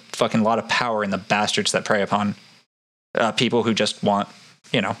 and there's a fucking lot of power in the bastards that prey upon people who just want,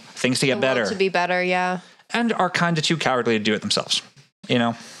 things to get better. To be better, yeah. And are kind of too cowardly to do it themselves,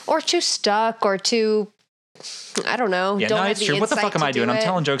 Or too stuck, or too, I don't know. Yeah, don't no, have it's true. What the fuck am I doing? I'm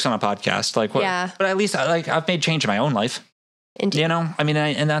telling jokes on a podcast. Like, what? Yeah. But at least I've made change in my own life. Indeed. I mean,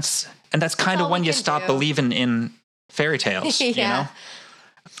 and that's kind of when you stop believing in fairy tales. Yeah.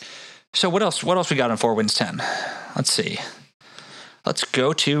 So what else we got on 4 Winds 10? Let's see. Let's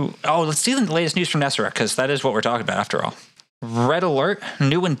go to let's see the latest news from NESARA, because that is what we're talking about after all. Red alert!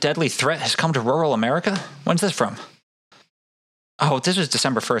 New and deadly threat has come to rural America. When's this from? Oh, this was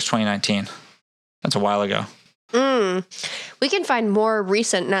December 1st, 2019. That's a while ago. We can find more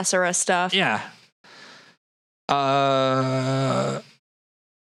recent NESARA stuff. Yeah.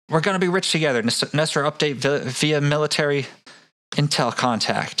 We're going to be rich together. NESARA update via military intel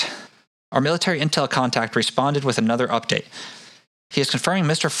contact. Our military intel contact responded with another update. He is confirming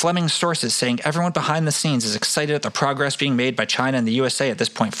Mr. Fleming's sources, saying everyone behind the scenes is excited at the progress being made by China and the USA at this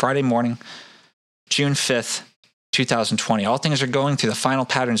point, Friday morning, June 5th, 2020. All things are going through the final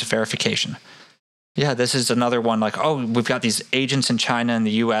patterns of verification. Yeah, this is another one like, we've got these agents in China and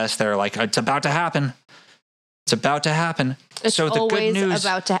the US that are like, it's about to happen. It's about to happen. It's so the always good news,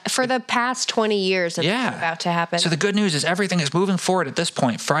 about to, for the past 20 years, it's about to happen. So the good news is everything is moving forward at this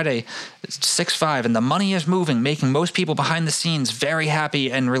point, Friday, 6/5, and the money is moving, making most people behind the scenes very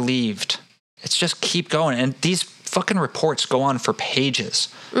happy and relieved. It's just keep going. And these fucking reports go on for pages.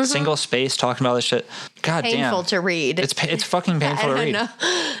 Mm-hmm. Single space talking about this shit. God damn. Painful to read. It's fucking painful to read.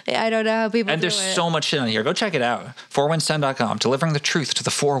 I don't know how people and do there's it. so much shit on here. Go check it out. 4winds10.com, delivering the truth to the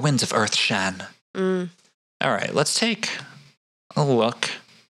 4 winds of Earth Shan. All right, let's take a look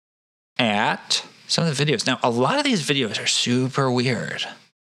at some of the videos. Now, a lot of these videos are super weird.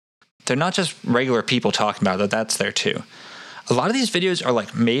 They're not just regular people talking about it. That's there too. a lot of these videos are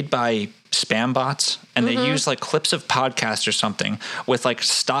like made by spam bots, and they use like clips of podcasts or something with like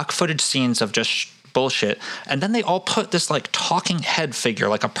stock footage scenes of just bullshit, and then they all put this like talking head figure,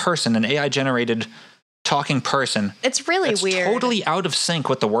 like a person, an AI generated talking person. It's really weird. Totally out of sync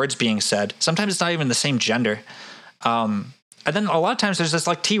with the words being said. Sometimes it's not even the same gender. And then a lot of times there's this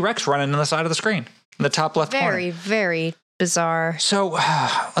like T-Rex running on the side of the screen in the top left corner. Very, very bizarre. So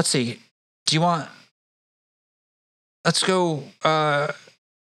let's see. Let's go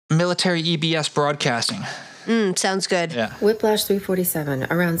military EBS broadcasting. Sounds good. Yeah. Whiplash 347.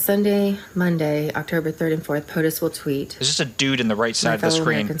 Around Sunday, Monday, October 3rd and 4th, POTUS will tweet. There's just a dude in the right side of the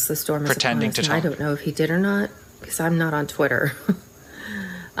screen pretending to talk. I don't know if he did or not, because I'm not on Twitter.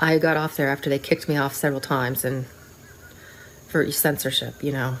 I got off there after they kicked me off several times, and for censorship,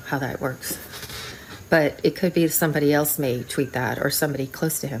 you know how that works. But it could be somebody else may tweet that, or somebody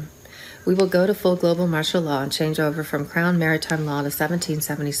close to him. We will go to full global martial law and change over from Crown Maritime Law to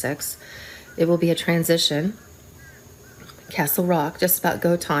 1776. It will be a transition. Castle Rock, just about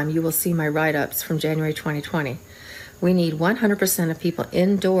go time. You will see my write-ups from January 2020. We need 100% of people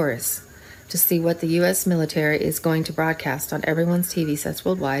indoors to see what the U.S. military is going to broadcast on everyone's TV sets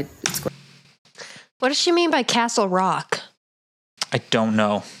worldwide. What does she mean by Castle Rock? I don't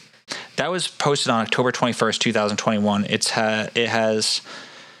know. That was posted on October 21st, 2021. It has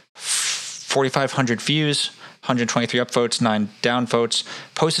 4,500 views, 123 upvotes, 9 downvotes,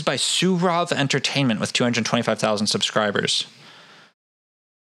 posted by Surov Entertainment with 225,000 subscribers.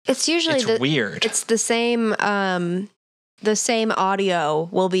 It's usually weird. It's the same audio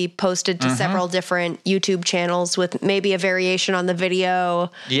will be posted to several different YouTube channels with maybe a variation on the video.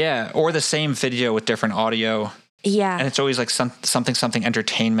 Yeah, or the same video with different audio. Yeah. And it's always like something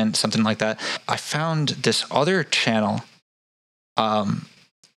entertainment, something like that. I found this other channel.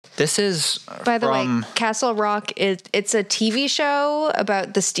 This is by the way, Castle Rock it's a TV show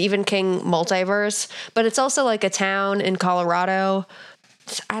about the Stephen King multiverse, but it's also like a town in Colorado.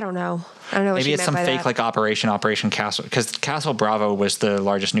 I don't know. What maybe it's some fake like Operation Castle, because Castle Bravo was the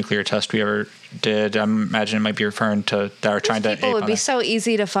largest nuclear test we ever did. I imagine it might be referring to that are trying to. People would be so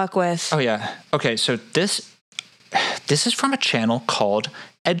easy to fuck with. Oh yeah. Okay, so this is from a channel called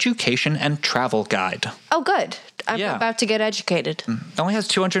Education and Travel Guide. Oh, good. I'm about to get educated. It only has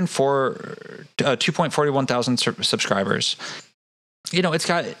 2.41 thousand subscribers. You know, it's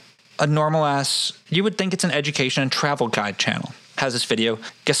got a normal ass. You would think it's an education and travel guide channel. Has this video.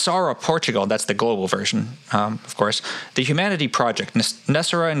 GESARA, Portugal. That's the global version, of course. The Humanity Project,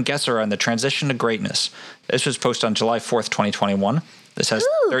 NESARA and GESARA and the Transition to Greatness. This was posted on July 4th, 2021. This has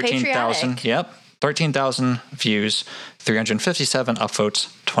 13,000. Yep. 13,000 views, 357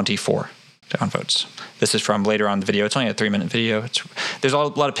 upvotes, 24 downvotes. This is from later on in the video. It's only a 3-minute video. There's a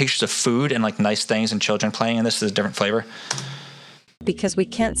lot of pictures of food and like nice things and children playing, and this is a different flavor. Because we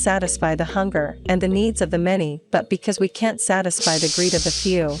can't satisfy the hunger and the needs of the many, but because we can't satisfy the greed of the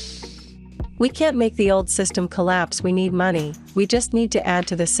few. We can't make the old system collapse. We need money. We just need to add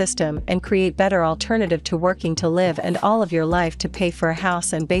to the system and create better alternative to working to live and all of your life to pay for a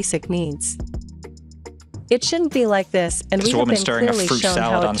house and basic needs. It shouldn't be like this, and we have been clearly shown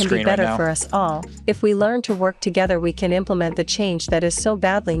how it can be better for us all. If we learn to work together, we can implement the change that is so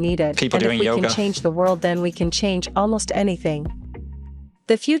badly needed. People doing yoga. And if we can change the world, then we can change almost anything.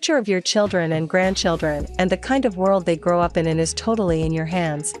 The future of your children and grandchildren, and the kind of world they grow up in, is totally in your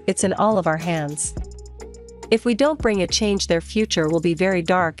hands. It's in all of our hands. If we don't bring a change, their future will be very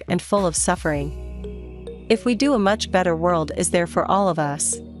dark and full of suffering. If we do, a much better world is there for all of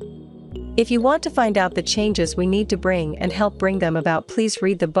us. If you want to find out the changes we need to bring and help bring them about, please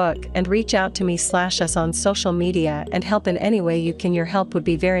read the book and reach out to me / us on social media and help in any way you can. Your help would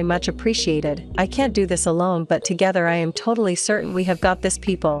be very much appreciated. I can't do this alone, but together I am totally certain we have got this,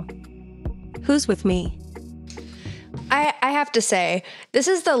 people. Who's with me? I have to say, this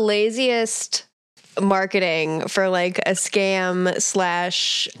is the laziest marketing for like a scam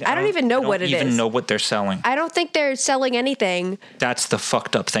 / I don't even know what it is. I don't even know what they're selling. I don't think they're selling anything. That's the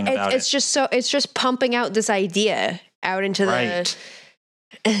fucked up thing about it. It's just pumping out this idea out into the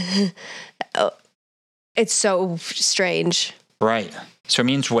it's so strange. Right. So it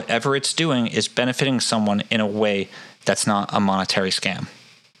means whatever it's doing is benefiting someone in a way that's not a monetary scam.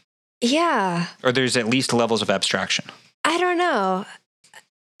 Yeah. Or there's at least levels of abstraction. I don't know.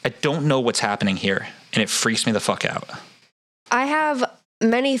 I don't know what's happening here, and it freaks me the fuck out. I have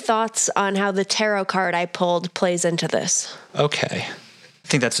many thoughts on how the tarot card I pulled plays into this. Okay. I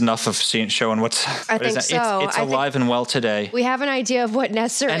think that's enough of showing what's... I think so. It's alive and well today. We have an idea of what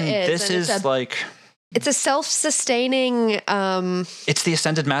NESARA is. And this is like... It's a self-sustaining... It's the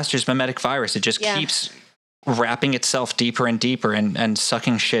Ascended Master's mimetic virus. It just keeps wrapping itself deeper and deeper and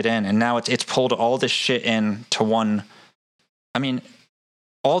sucking shit in. And now it's pulled all this shit in to one. I mean,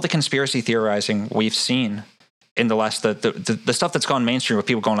 all the conspiracy theorizing we've seen in the last, the stuff that's gone mainstream with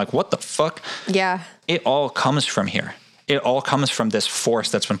people going like, what the fuck? Yeah. It all comes from here. It all comes from this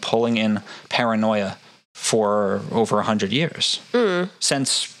force that's been pulling in paranoia for over 100 years.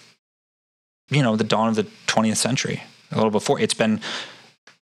 Since, the dawn of the 20th century, a little before. It's been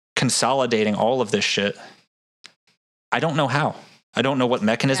consolidating all of this shit. I don't know how. I don't know what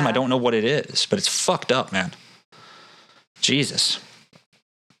mechanism. I don't know what it is, but it's fucked up, man. Jesus.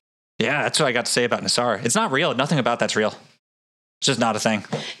 Yeah, that's what I got to say about NESARA. It's not real. Nothing about that's real. It's just not a thing.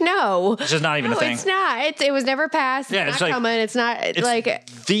 No. It's just not even a thing. It's not. It was never passed. Yeah, it's not coming. It's not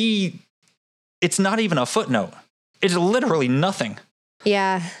it's not even a footnote. It's literally nothing.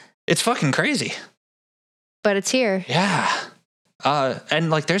 Yeah. It's fucking crazy. But it's here. Yeah. And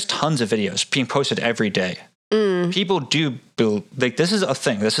like there's tons of videos being posted every day. People do build, like, this is a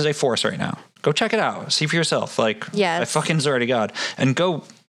thing. This is a force right now. Go check it out. See for yourself. Like, yes. I fucking swear to God. And go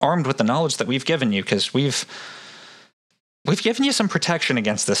armed with the knowledge that we've given you, because we've given you some protection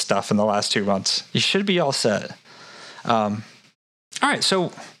against this stuff in the last 2 months. You should be all set. All right,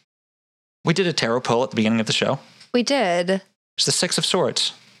 so we did a tarot pull at the beginning of the show. We did. It's the Six of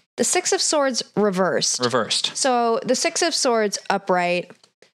Swords. The Six of Swords reversed. So the Six of Swords upright,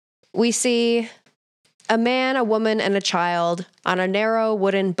 we see a man, a woman, and a child on a narrow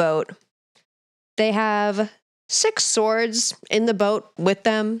wooden boat. They have 6 swords in the boat with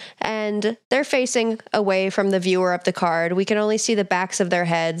them, and they're facing away from the viewer of the card. We can only see the backs of their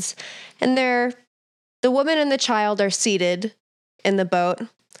heads, and the woman and the child are seated in the boat.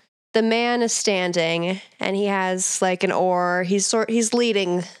 The man is standing, and he has like an oar. He's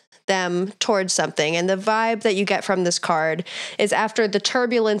leading them towards something, and the vibe that you get from this card is after the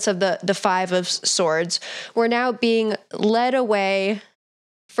turbulence of the Five of Swords, we're now being led away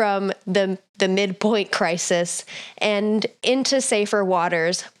from the midpoint crisis and into safer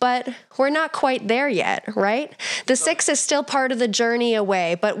waters, but we're not quite there yet, right? The 6 is still part of the journey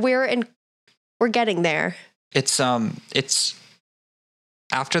away, but we're getting there. It's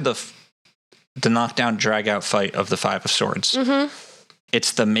after the knockdown drag out fight of the Five of Swords.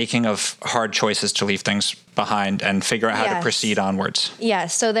 It's the making of hard choices to leave things behind and figure out how to proceed onwards.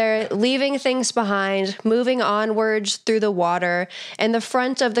 Yes, so they're leaving things behind, moving onwards through the water. In the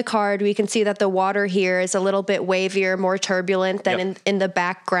front of the card, we can see that the water here is a little bit wavier, more turbulent than in the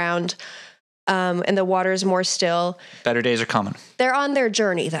background, and the water is more still. Better days are coming. They're on their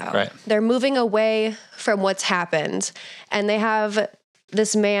journey, though. Right. They're moving away from what's happened, and they have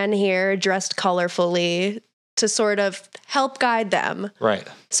this man here dressed colorfully to sort of help guide them. Right.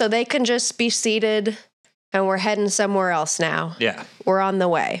 So they can just be seated, and we're heading somewhere else now. Yeah. We're on the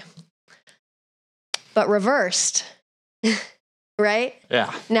way. But reversed. Right?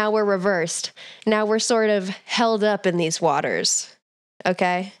 Yeah. Now we're reversed. Now we're sort of held up in these waters.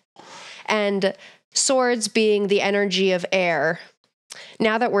 Okay? And swords being the energy of air,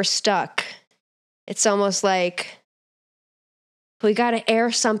 now that we're stuck, it's almost like we got to air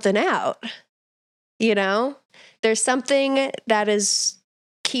something out. You know? There's something that is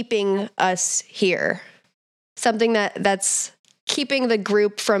keeping us here. Something that's keeping the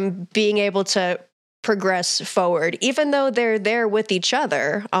group from being able to progress forward, even though they're there with each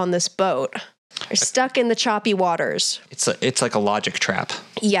other on this boat. They're stuck in the choppy waters. It's like a logic trap.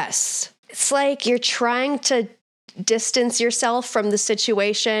 Yes. It's like you're trying to distance yourself from the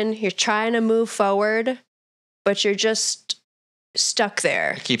situation. You're trying to move forward, but you're just stuck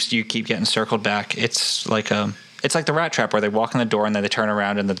there. You keep getting circled back. It's like the rat trap where they walk in the door and then they turn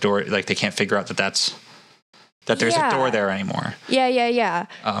around and the door, like, they can't figure out that there's a door there anymore. Yeah.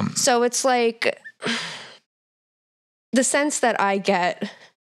 So it's like the sense that I get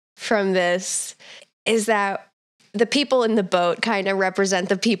from this is that the people in the boat kind of represent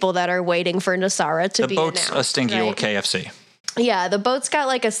the people that are waiting for NESARA to be announced. The boat's a stinky old KFC. Yeah, the boat's got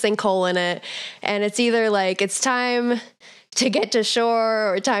like a sinkhole in it, and it's either like it's time to get to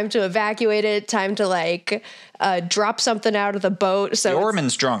shore or time to evacuate it, time to like drop something out of the boat. So the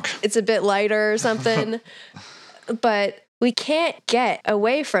oarman's drunk. It's a bit lighter or something. But we can't get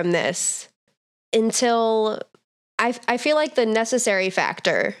away from this until I feel like the necessary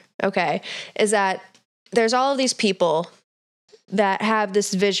factor, okay, is that there's all of these people that have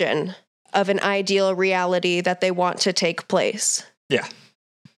this vision of an ideal reality that they want to take place. Yeah.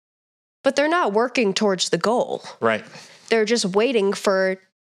 But they're not working towards the goal. Right. They're just waiting for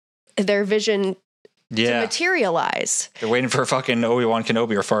their vision to materialize. They're waiting for fucking Obi-Wan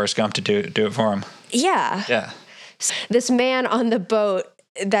Kenobi or Forrest Gump to do it for them. Yeah. Yeah. This man on the boat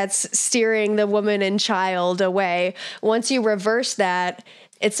that's steering the woman and child away. Once you reverse that,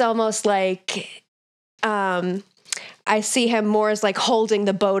 it's almost like I see him more as like holding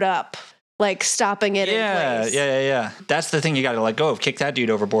the boat up, like stopping it in place. Yeah. That's the thing you got to let go of. Kick that dude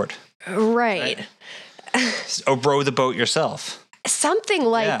overboard. Right. Or row the boat yourself. Something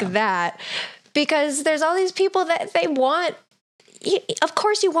like that. Because there's all these people that they want, of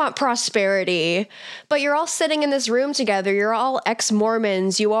course you want prosperity, but you're all sitting in this room together. You're all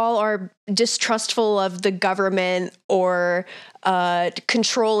ex-Mormons. You all are distrustful of the government or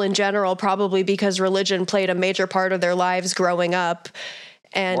control in general, probably because religion played a major part of their lives growing up.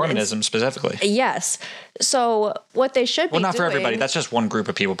 And Mormonism specifically. Yes. So what they should be doing... Well, not for everybody. That's just one group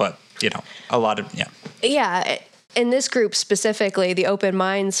of people, but, a lot of, Yeah. In this group specifically, the Open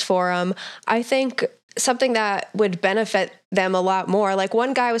Minds Forum, I think something that would benefit them a lot more. Like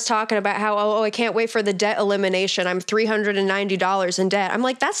one guy was talking about how, I can't wait for the debt elimination. I'm $390 in debt. I'm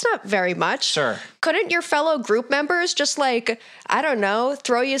like, that's not very much. Sure. Couldn't your fellow group members just like, I don't know,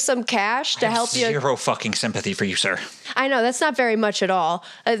 throw you some cash to help you? Zero fucking sympathy for you, sir. I know, that's not very much at all.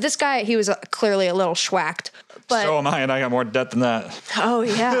 This guy, he was clearly a little schwacked. But so am I, and I got more debt than that. Oh,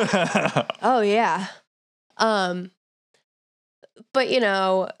 yeah. Oh, yeah. But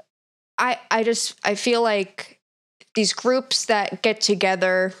I feel like these groups that get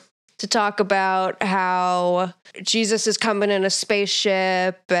together to talk about how Jesus is coming in a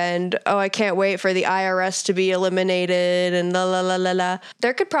spaceship and, I can't wait for the IRS to be eliminated and la la la la la.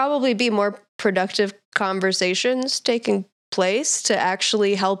 There could probably be more productive conversations taking place to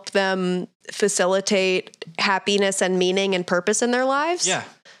actually help them facilitate happiness and meaning and purpose in their lives. Yeah,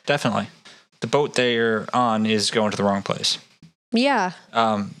 definitely. The boat they're on is going to the wrong place. Yeah.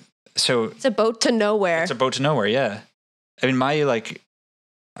 So it's a boat to nowhere. It's a boat to nowhere, yeah. I mean,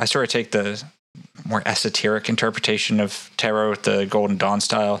 I sort of take the more esoteric interpretation of tarot, the Golden Dawn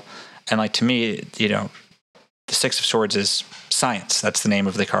style. And to me, the Six of Swords is science. That's the name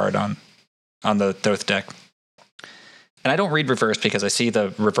of the card on the Thoth deck. And I don't read reverse because I see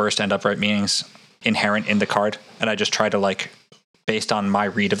the reversed and upright meanings inherent in the card. And I just try to based on my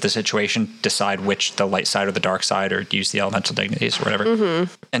read of the situation, decide which the light side or the dark side, or use the elemental dignities or whatever.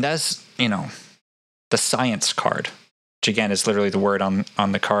 Mm-hmm. And as, the science card, which again is literally the word on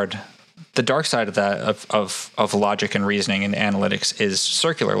the card, the dark side of that, of logic and reasoning and analytics is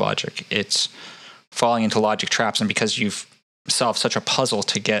circular logic. It's falling into logic traps. And because you've solved such a puzzle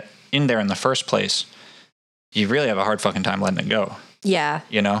to get in there in the first place, you really have a hard fucking time letting it go. Yeah.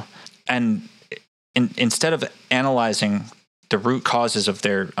 And instead of analyzing the root causes of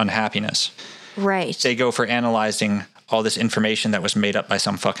their unhappiness. Right. They go for analyzing all this information that was made up by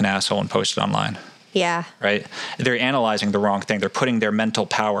some fucking asshole and posted online. Yeah. Right? They're analyzing the wrong thing. They're putting their mental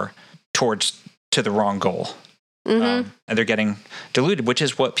power to the wrong goal. Mm-hmm. And they're getting diluted, which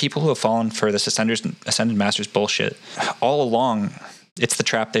is what people who have fallen for this Ascended Masters bullshit all along, it's the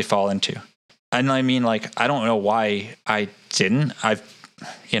trap they fall into. And I mean, I don't know why I didn't. I've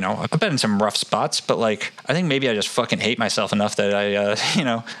been in some rough spots, but I think maybe I just fucking hate myself enough that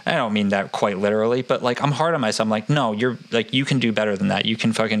I don't mean that quite literally, but I'm hard on myself. I'm like, no, you're you can do better than that. You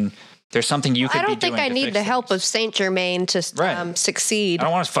can fucking, there's something you could be doing. I don't think I need the help of Saint Germain to succeed. I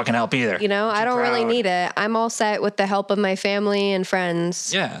don't want his fucking help either. I don't really need it. I'm all set with the help of my family and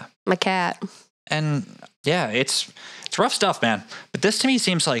friends. Yeah. My cat. And yeah, it's rough stuff, man. But this to me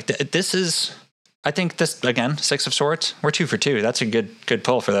seems like this is, I think this, again, Six of Swords, we're 2 for 2. That's a good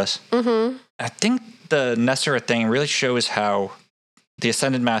pull for this. Mm-hmm. I think the NESARA thing really shows how the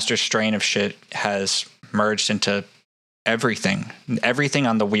Ascended Master strain of shit has merged into everything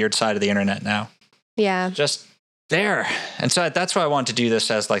on the weird side of the internet now. Yeah. Just there. And so that's why I wanted to do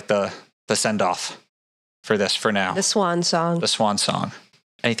this as the send-off for this for now. The swan song. The swan song.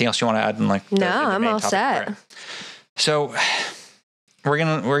 Anything else you want to add in No, I'm all set. Right. So we're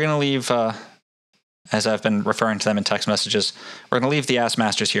gonna leave as I've been referring to them in text messages, we're going to leave the Ass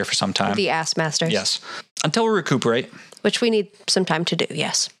Masters here for some time. The Ass Masters. Yes. Until we recuperate. Which we need some time to do,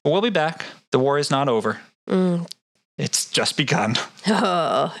 yes. But we'll be back. The war is not over. It's just begun.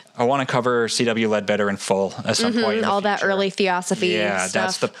 Oh. I want to cover C.W. Ledbetter in full at some point in the all future. that early theosophy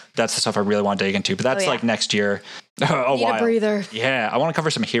stuff. That's the stuff I really want to dig into. But that's next year. Need a breather. Yeah. I want to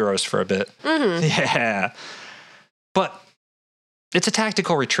cover some heroes for a bit. Mm-hmm. Yeah. But it's a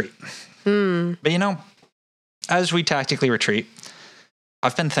tactical retreat. But as we tactically retreat,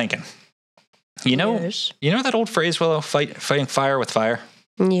 I've been thinking, you know that old phrase, Willow, fighting fire with fire?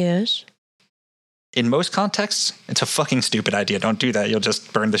 Yes. In most contexts, it's a fucking stupid idea. Don't do that. You'll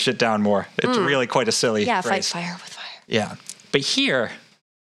just burn the shit down more. It's really quite a silly phrase. Fight fire with fire. Yeah. But here,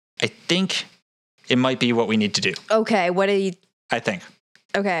 I think it might be what we need to do. Okay. What do you... I think.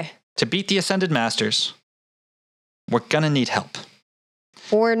 Okay. To beat the Ascended Masters, we're going to need help.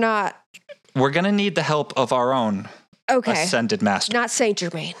 Or not. We're going to need the help of our own Ascended Master. Not Saint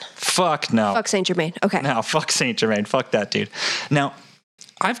Germain. Fuck no. Fuck Saint Germain. Okay. No, fuck Saint Germain. Fuck that dude. Now,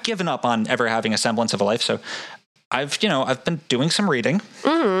 I've given up on ever having a semblance of a life, so I've been doing some reading.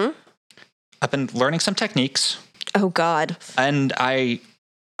 Mm-hmm. I've been learning some techniques. Oh, God. And I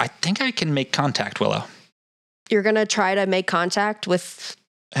think I can make contact, Willow. You're going to try to make contact with...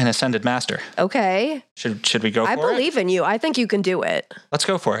 An Ascended Master. Okay. Should we go for it? I believe in you. I think you can do it. Let's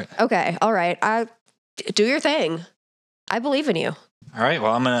go for it. Okay. All right. Do your thing. I believe in you. All right.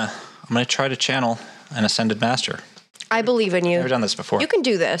 Well, I'm gonna try to channel an Ascended Master. I believe in you. I've never done this before. You can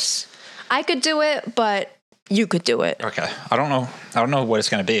do this. I could do it, but you could do it. Okay. I don't know what it's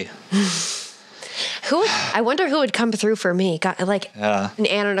gonna be. I wonder who would come through for me. An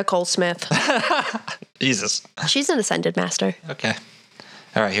Anna Nicole Smith. Jesus. She's an Ascended Master. Okay.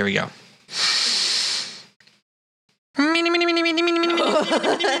 All right, here we go.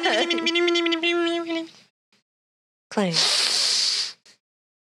 Clang.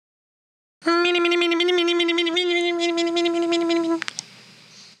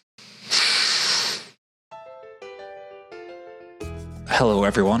 Hello,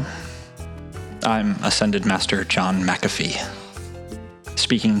 everyone. I'm Ascended Master John McAfee,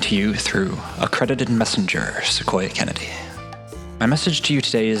 speaking to you through accredited messenger Sequoia Kennedy. My message to you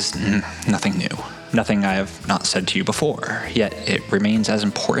today is nothing new, nothing I have not said to you before, yet it remains as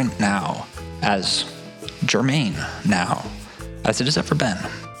important now, as germane now, as it has ever been.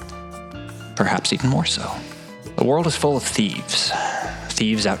 Perhaps even more so. The world is full of thieves.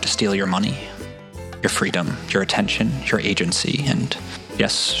 Thieves out to steal your money, your freedom, your attention, your agency, and,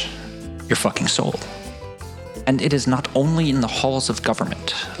 yes, your fucking soul. And it is not only in the halls of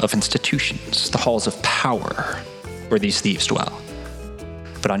government, of institutions, the halls of power, where these thieves dwell,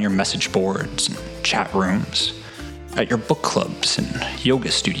 but on your message boards and chat rooms, at your book clubs and yoga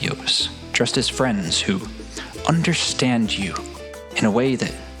studios, dressed as friends who understand you in a way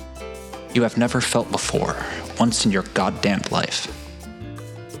that you have never felt before once in your goddamned life.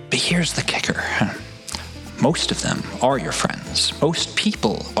 But here's the kicker. Most of them are your friends. Most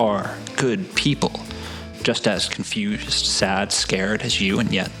people are good people, just as confused, sad, scared as you,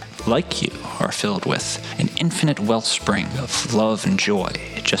 and yet, like you, are filled with an infinite wellspring of love and joy,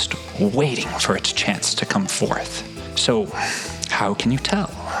 just waiting for its chance to come forth. So, how can you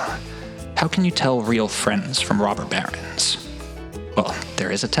tell? How can you tell real friends from robber barons? Well,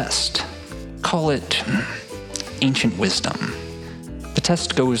 there is a test. Call it ancient wisdom. The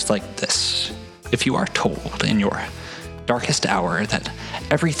test goes like this. If you are told in your darkest hour that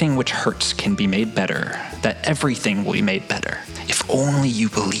everything which hurts can be made better, that everything will be made better, if only you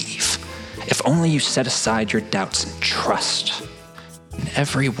believe, if only you set aside your doubts and trust in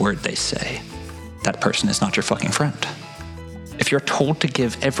every word they say, that person is not your fucking friend. If you're told to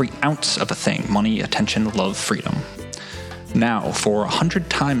give every ounce of a thing, money, attention, love, freedom, now for 100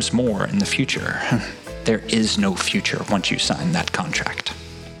 times more in the future, there is no future once you sign that contract.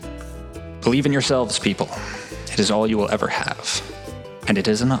 Believe in yourselves, people. It is all you will ever have. And it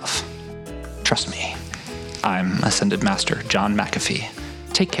is enough. Trust me. I'm Ascended Master John McAfee.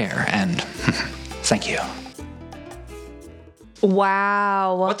 Take care and thank you.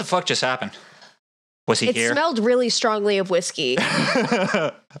 Wow. What the fuck just happened? Was he here? It smelled really strongly of whiskey.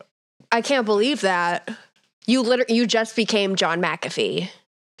 I can't believe that. You just became John McAfee.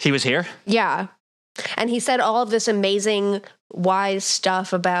 He was here? Yeah. And he said all of this amazing, wise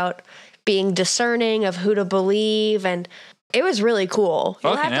stuff about being discerning of who to believe, and it was really cool.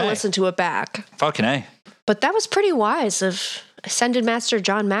 You'll have to listen to it back. Fucking A. But that was pretty wise of Ascended Master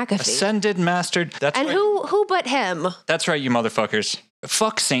John McAfee. Ascended Master. That's and right. who but him? That's right, you motherfuckers.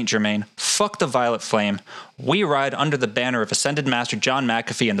 Fuck Saint Germain. Fuck the Violet Flame. We ride under the banner of Ascended Master John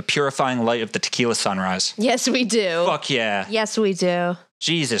McAfee and the purifying light of the tequila sunrise. Yes, we do. Fuck yeah. Yes, we do.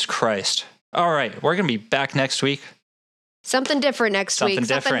 Jesus Christ. All right, we're going to be back next week. Something different next week.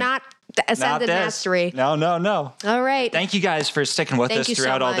 Something not the Ascended Mastery. No. All right. Thank you guys for sticking with us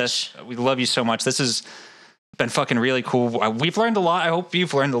throughout all this. We love you so much. This has been fucking really cool. We've learned a lot. I hope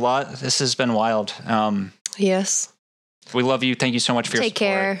you've learned a lot. This has been wild. Yes. We love you. Thank you so much for your support. Take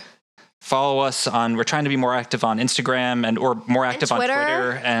care. Follow us we're trying to be more active on Instagram or more active on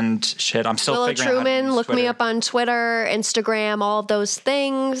Twitter and shit. I'm still Willow figuring out how to Truman, use look Twitter. me up on Twitter, Instagram, all of those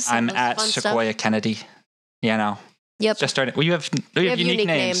things. I'm at Sequoia Kennedy. Yeah, no. Yep. Just started. We have unique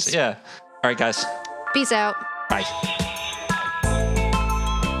names. Yeah. All right, guys. Peace out. Bye.